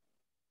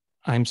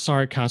 I'm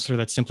sorry, Counselor,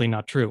 that's simply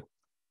not true.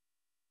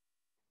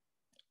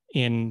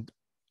 In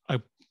a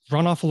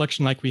runoff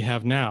election like we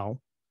have now,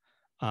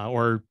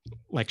 or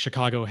like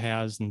Chicago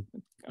has and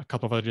a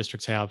couple of other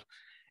districts have,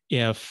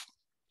 if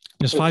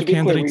there's 5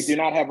 candidates— we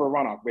do not have a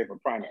runoff, we have a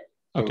primary.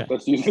 So okay,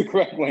 let's use the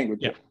correct language.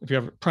 Yeah, if you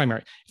have a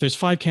primary. If there's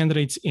 5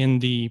 candidates in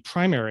the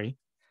primary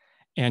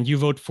and you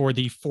vote for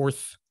the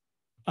 4th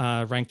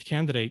ranked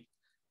candidate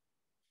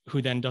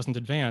who then doesn't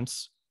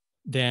advance,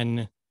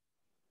 then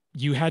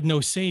you had no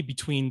say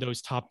between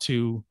those top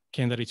 2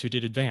 candidates who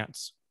did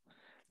advance.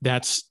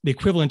 That's the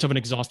equivalent of an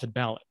exhausted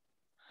ballot.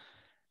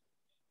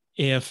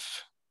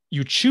 If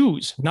you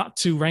choose not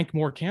to rank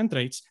more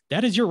candidates,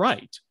 that is your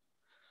right.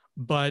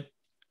 But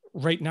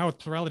right now with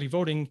plurality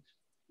voting,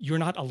 you're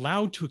not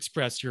allowed to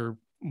express your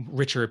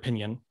richer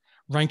opinion.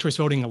 Ranked choice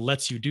voting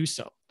lets you do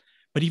so.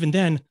 But even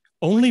then,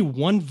 only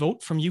one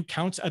vote from you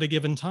counts at a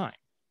given time.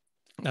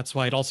 That's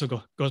why it also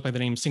goes by the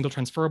name single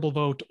transferable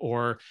vote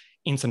or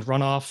instant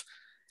runoff.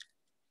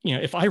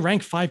 If I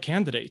rank 5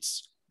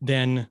 candidates,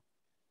 then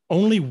I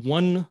only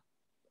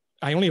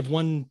have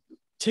one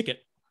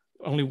ticket,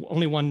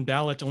 only one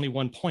ballot, only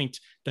one point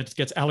that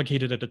gets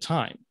allocated at a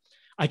time.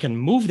 I can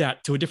move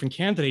that to a different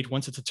candidate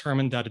once it's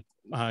determined that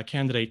a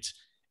candidate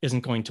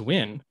isn't going to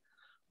win,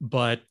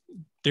 but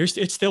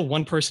it's still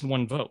one person,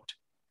 one vote.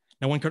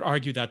 Now, one could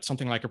argue that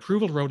something like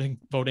approval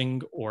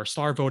voting or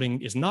star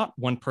voting is not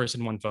one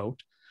person, one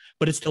vote,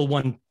 but it's still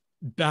one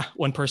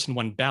person,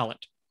 one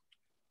ballot.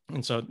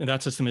 And so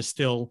that system is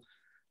still,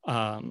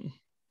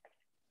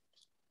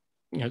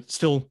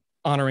 still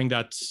honoring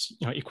that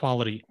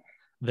equality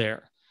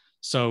there.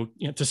 So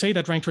to say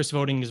that ranked choice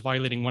voting is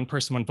violating one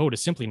person, one vote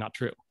is simply not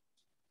true.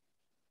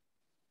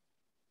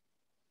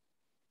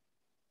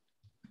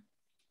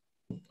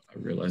 I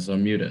realize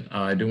I'm muted.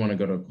 I do want to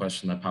go to a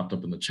question that popped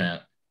up in the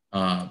chat.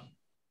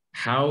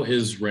 How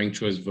is ranked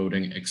choice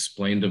voting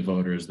explained to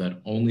voters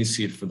that only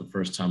see it for the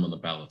first time on the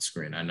ballot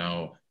screen? I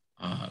know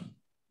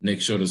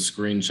Nick showed a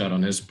screenshot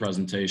on his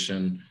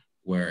presentation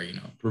where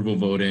approval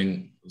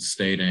voting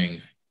stating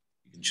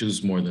you can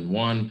choose more than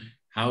one.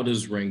 How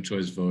does ranked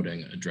choice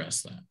voting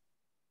address that?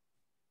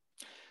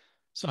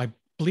 So I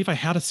believe I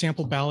had a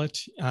sample ballot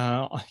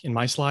in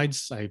my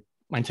slides. I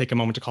might take a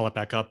moment to call it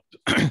back up.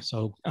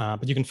 So,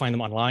 but you can find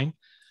them online.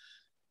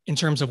 In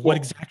terms of what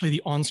exactly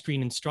the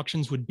on-screen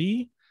instructions would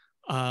be,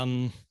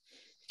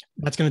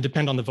 that's going to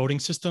depend on the voting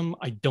system.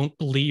 I don't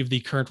believe the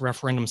current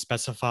referendum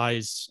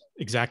specifies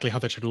exactly how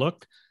that should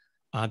look.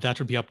 That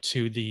would be up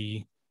to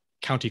the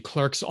county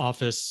clerk's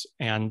office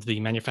and the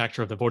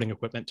manufacturer of the voting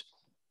equipment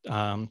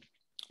on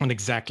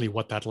exactly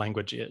what that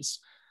language is.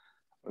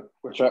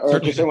 Which I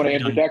just want to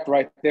interject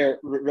right there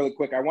really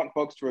quick. I want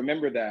folks to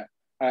remember that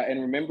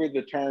and remember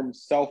the term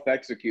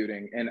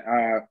self-executing. And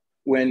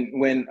when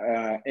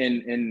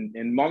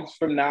in months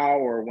from now,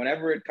 or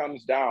whenever it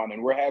comes down,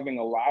 and we're having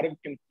a lot of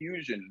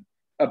confusion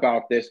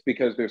about this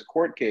because there's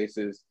court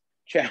cases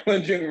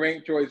challenging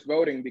ranked choice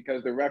voting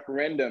because the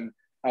referendum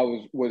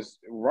was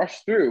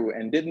rushed through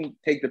and didn't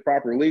take the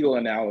proper legal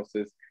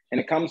analysis. And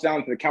it comes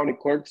down to the county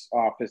clerk's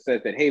office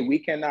says that, hey, we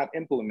cannot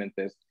implement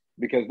this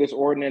because this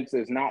ordinance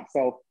is not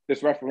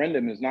this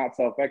referendum is not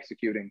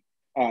self-executing.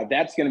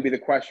 That's going to be the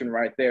question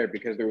right there,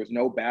 because there was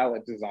no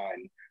ballot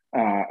design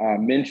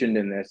mentioned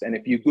in this. And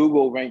if you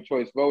Google ranked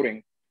choice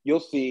voting, you'll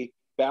see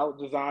ballot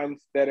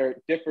designs that are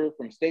differ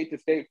from state to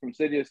state, from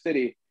city to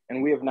city,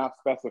 and we have not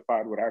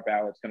specified what our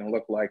ballot's going to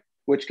look like,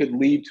 which could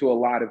lead to a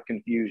lot of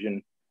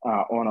confusion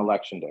on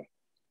election day.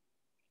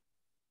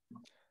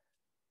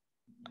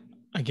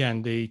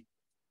 Again, the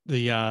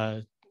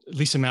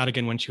Lisa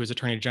Madigan, when she was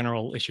Attorney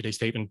General, issued a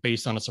statement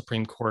based on a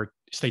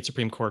state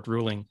Supreme Court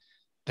ruling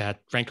that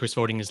ranked choice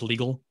voting is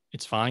legal.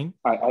 It's fine.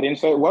 I didn't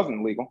say it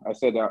wasn't legal. I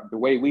said the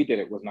way we did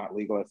it was not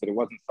legal. I said it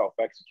wasn't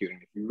self-executing.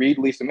 If you read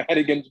Lisa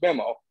Madigan's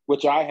memo,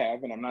 which I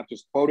have, and I'm not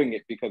just quoting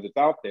it because it's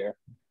out there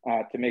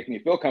to make me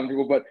feel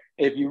comfortable, but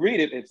if you read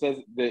it, it says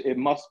that it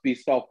must be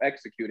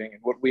self-executing, and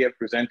what we have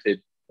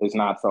presented is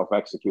not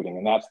self-executing,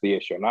 and that's the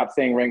issue. I'm not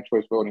saying ranked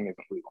choice voting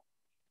isn't legal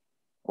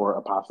or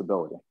a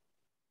possibility.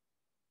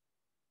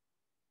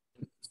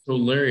 So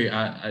Larry,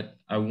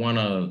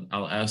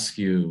 I'll ask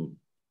you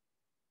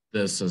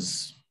this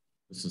is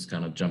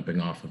kind of jumping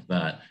off of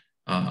that.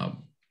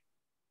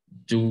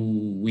 Do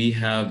we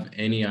have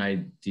any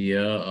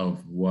idea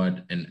of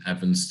what an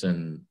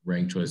Evanston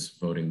ranked choice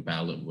voting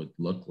ballot would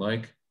look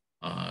like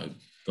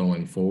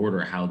going forward,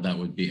 or how that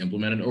would be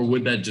implemented? Or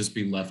would that just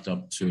be left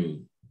up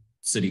to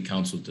city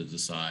council to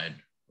decide,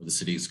 or the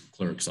city's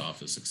clerk's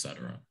office, et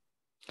cetera?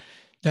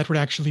 That would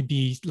actually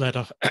be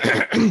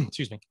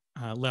excuse me,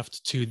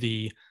 left to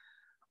the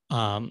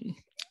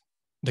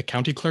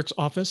county clerk's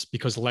office,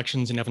 because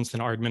elections in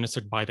Evanston are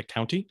administered by the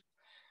county.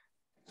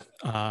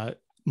 My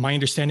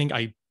understanding,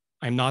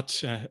 I'm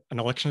not an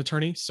election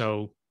attorney,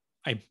 so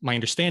my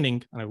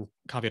understanding, and I will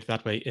caveat it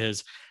that way,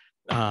 is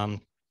the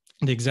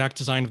exact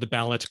design of the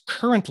ballot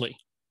currently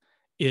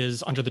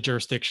is under the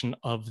jurisdiction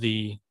of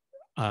the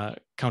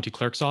county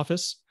clerk's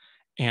office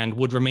and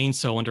would remain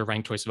so under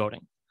ranked choice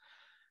voting.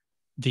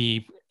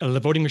 The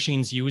voting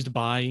machines used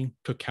by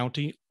Cook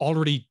County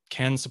already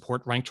can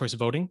support ranked choice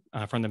voting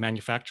from the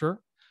manufacturer.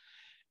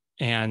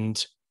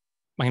 And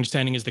my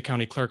understanding is the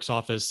county clerk's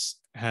office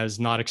has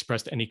not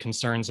expressed any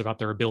concerns about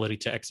their ability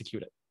to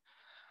execute it.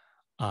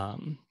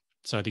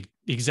 So the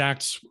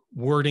exact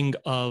wording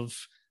of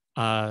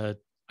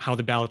how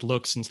the ballot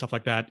looks and stuff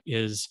like that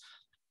is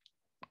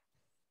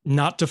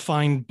not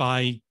defined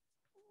by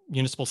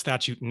municipal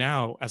statute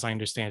now, as I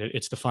understand it.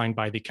 It's defined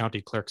by the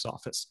county clerk's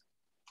office,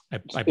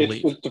 I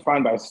believe. It's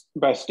defined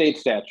by state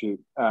statute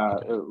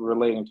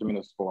relating to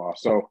municipal law.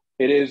 So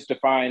it is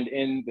defined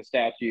in the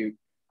statute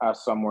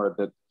somewhere,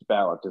 the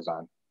ballot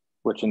design,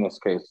 which in this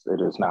case,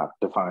 it is not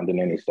defined in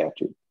any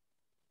statute.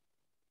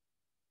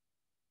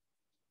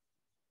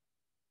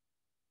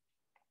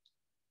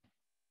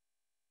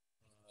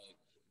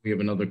 We have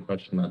another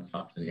question that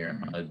popped in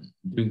here.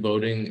 Do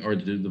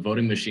the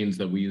voting machines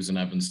that we use in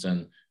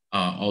Evanston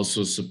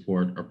also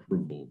support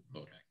approval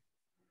voting?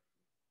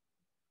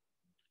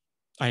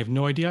 I have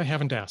no idea. I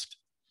haven't asked.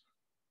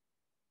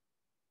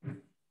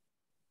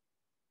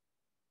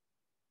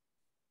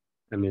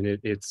 I mean,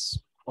 it's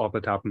off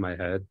the top of my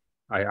head.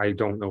 I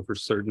don't know for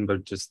certain,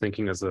 but just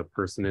thinking as a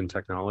person in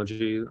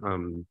technology,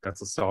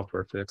 that's a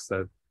software fix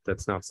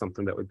that's not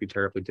something that would be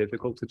terribly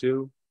difficult to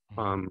do.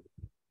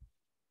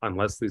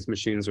 Unless these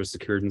machines are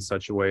secured in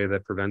such a way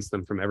that prevents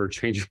them from ever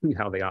changing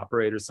how they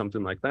operate or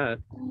something like that.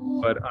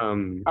 But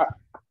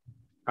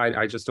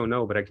I just don't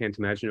know, but I can't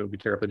imagine it would be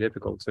terribly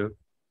difficult to.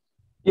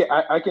 Yeah,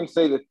 I can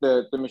say that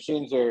the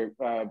machines are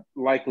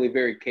likely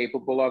very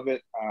capable of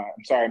it.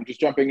 I'm sorry, I'm just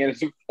jumping in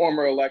as a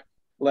former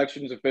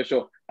elections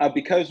official,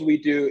 because we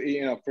do,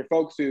 for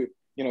folks who,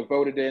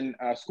 voted in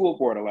school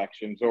board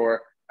elections,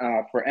 or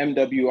for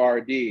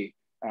MWRD,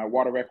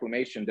 Water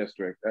Reclamation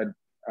District,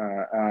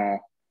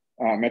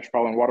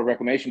 Metropolitan Water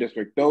Reclamation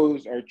District,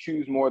 those are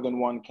choose more than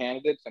one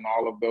candidates, and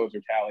all of those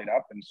are tallied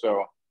up. And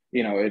so,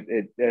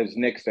 it as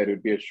Nick said, it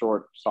would be a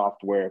short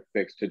software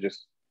fix to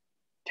just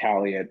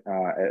tally it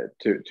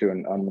to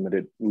an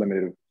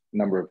limited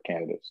number of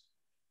candidates.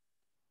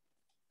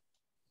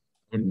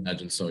 I would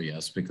imagine so,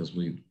 yes, because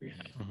we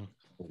have a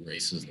couple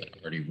races that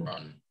already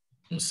run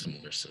a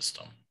similar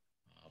system,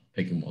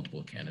 picking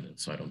multiple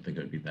candidates. So I don't think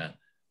it would be that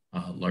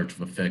large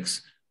of a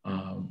fix.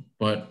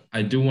 But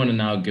I do want to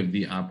now give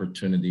the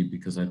opportunity,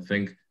 because I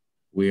think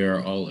we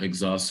are all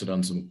exhausted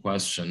on some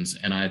questions,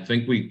 and I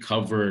think we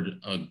covered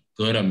a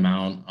good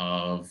amount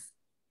of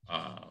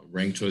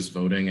ranked choice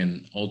voting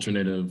and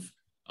alternative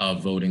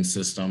voting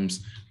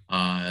systems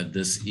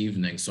this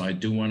evening. So I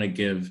do want to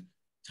give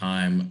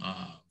time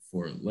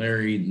for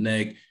Larry,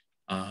 Nick,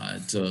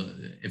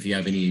 if you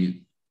have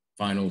any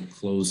final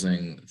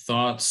closing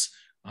thoughts,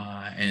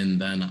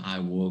 and then I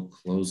will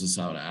close this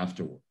out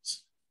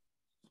afterwards.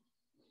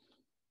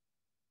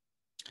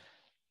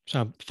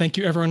 So thank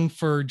you everyone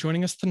for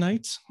joining us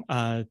tonight.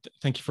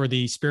 Thank you for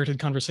the spirited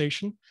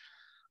conversation.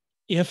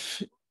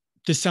 If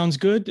this sounds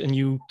good and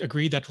you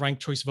agree that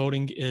ranked choice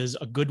voting is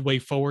a good way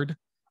forward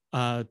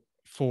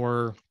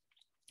for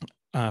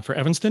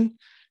Evanston,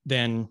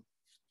 then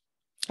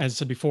as I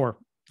said before,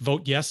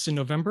 vote yes in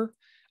November.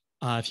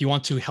 If you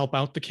want to help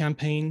out the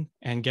campaign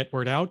and get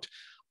word out,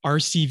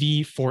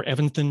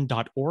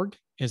 rcvforevanston.org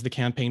is the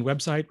campaign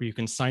website where you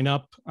can sign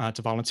up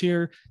to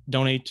volunteer,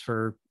 donate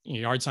for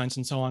yard signs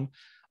and so on.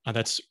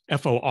 That's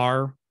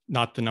FOR,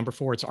 not the number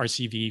 4, it's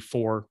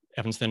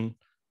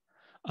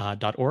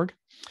rcvforevanston.org.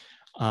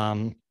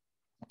 And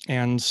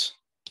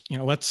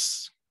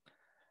let's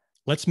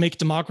make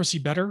democracy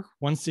better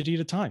one city at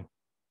a time.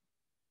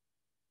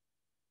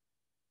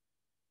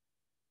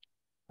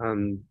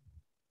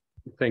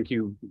 Thank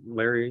you,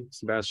 Larry,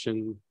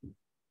 Sebastian,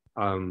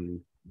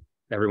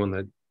 everyone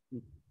that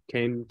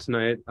came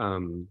tonight.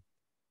 And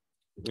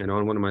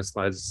on one of my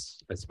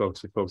slides, I spoke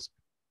to folks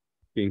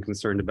being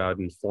concerned about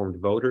informed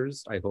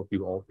voters. I hope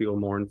you all feel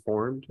more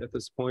informed at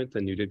this point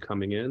than you did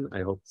coming in.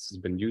 I hope this has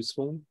been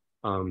useful.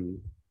 And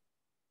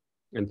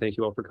thank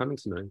you all for coming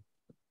tonight.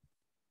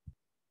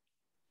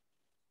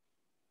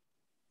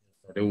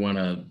 I do want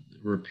to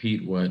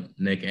repeat what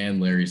Nick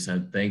and Larry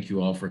said. Thank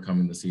you all for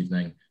coming this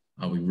evening.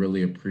 We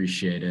really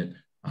appreciate it.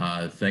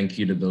 Thank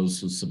you to those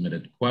who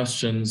submitted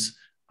questions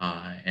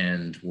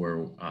and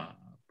were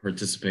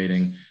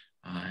participating.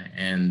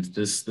 And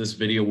this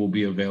video will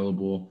be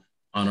available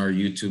on our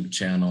YouTube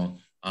channel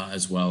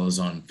as well as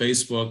on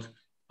Facebook.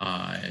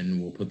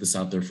 And we'll put this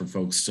out there for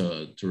folks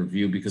to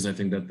review, because I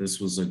think that this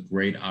was a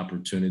great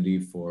opportunity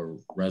for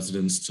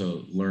residents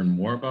to learn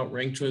more about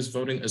ranked choice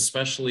voting,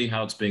 especially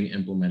how it's being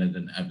implemented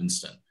in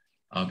Evanston,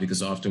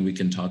 because often we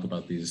can talk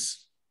about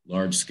these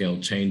large scale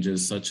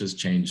changes, such as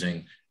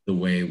changing the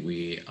way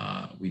we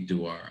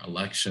do our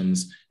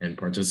elections and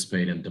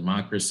participate in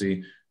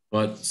democracy.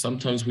 But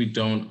sometimes we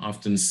don't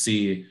often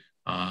see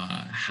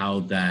how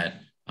that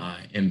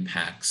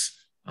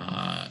impacts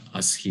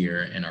us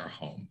here in our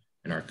home,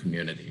 in our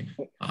community.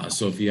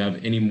 So if you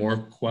have any more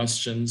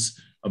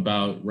questions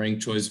about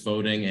ranked choice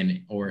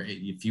voting, or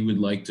if you would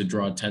like to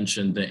draw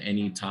attention to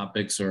any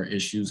topics or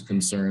issues,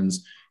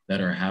 concerns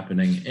that are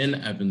happening in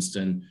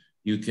Evanston,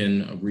 you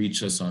can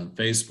reach us on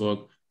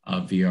Facebook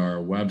via our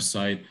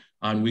website,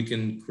 and we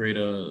can create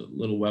a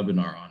little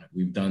webinar on it.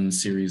 We've done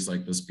series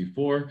like this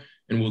before,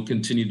 and we'll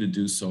continue to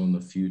do so in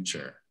the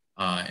future.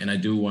 And I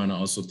do want to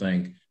also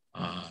thank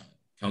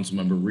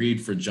Councilmember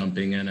Reed for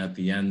jumping in at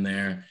the end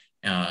there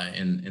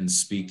and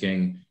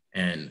speaking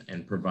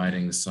and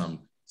providing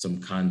some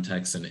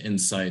context and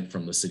insight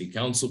from the City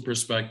Council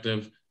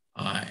perspective.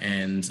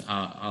 And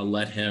I'll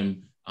let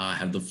him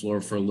have the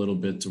floor for a little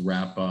bit to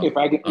wrap up. If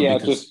I could,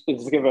 just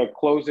give a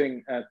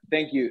closing.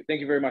 Thank you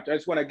very much. I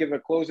just want to give a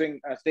closing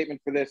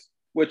statement for this,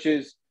 which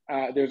is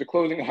there's a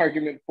closing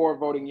argument for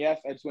voting yes.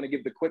 I just want to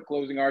give the quick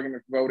closing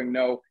argument for voting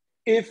no.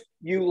 If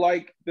you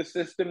like the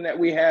system that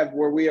we have,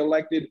 where we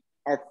elected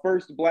our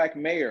first Black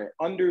mayor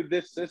under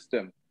this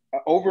system,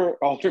 over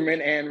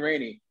Alderman Ann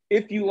Rainey,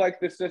 if you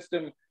like the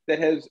system that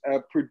has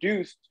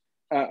produced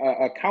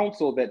a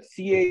council that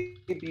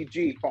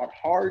CABG fought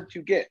hard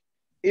to get,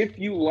 if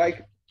you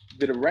like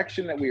the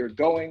direction that we are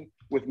going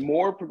with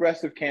more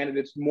progressive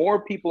candidates,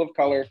 more people of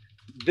color,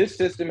 this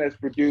system has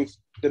produced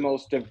the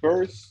most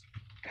diverse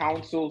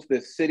councils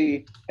this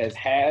city has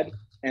had.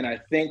 And I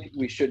think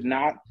we should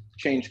not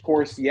change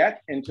course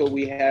yet until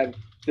we have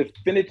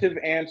definitive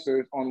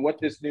answers on what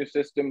this new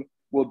system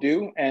will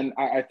do. And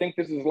I think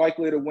this is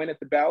likely to win at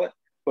the ballot,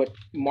 but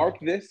mark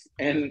this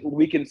and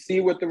we can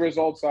see what the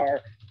results are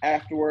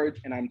afterwards.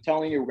 And I'm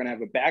telling you, we're gonna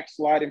have a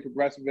backslide in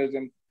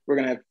progressivism. We're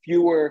gonna have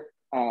fewer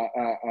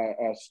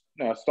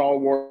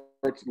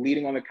stalwarts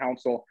leading on the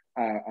council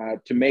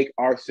to make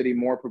our city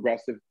more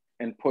progressive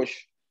and push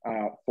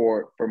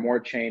for more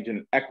change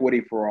and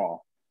equity for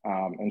all.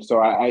 And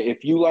so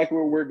if you like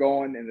where we're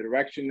going and the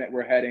direction that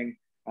we're heading,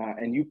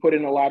 and you put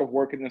in a lot of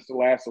work in this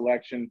last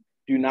election,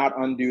 do not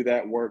undo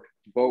that work.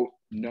 Vote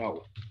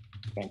no.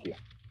 Thank you.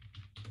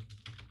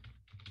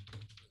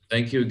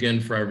 Thank you again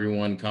for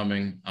everyone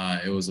coming.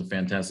 It was a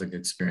fantastic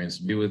experience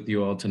to be with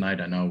you all tonight.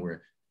 I know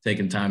we're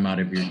taking time out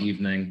of your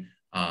evening,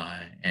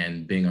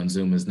 and being on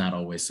Zoom is not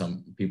always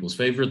some people's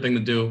favorite thing to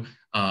do,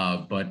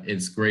 but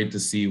it's great to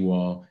see you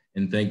all,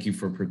 and thank you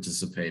for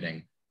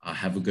participating.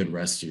 Have a good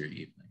rest of your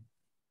evening.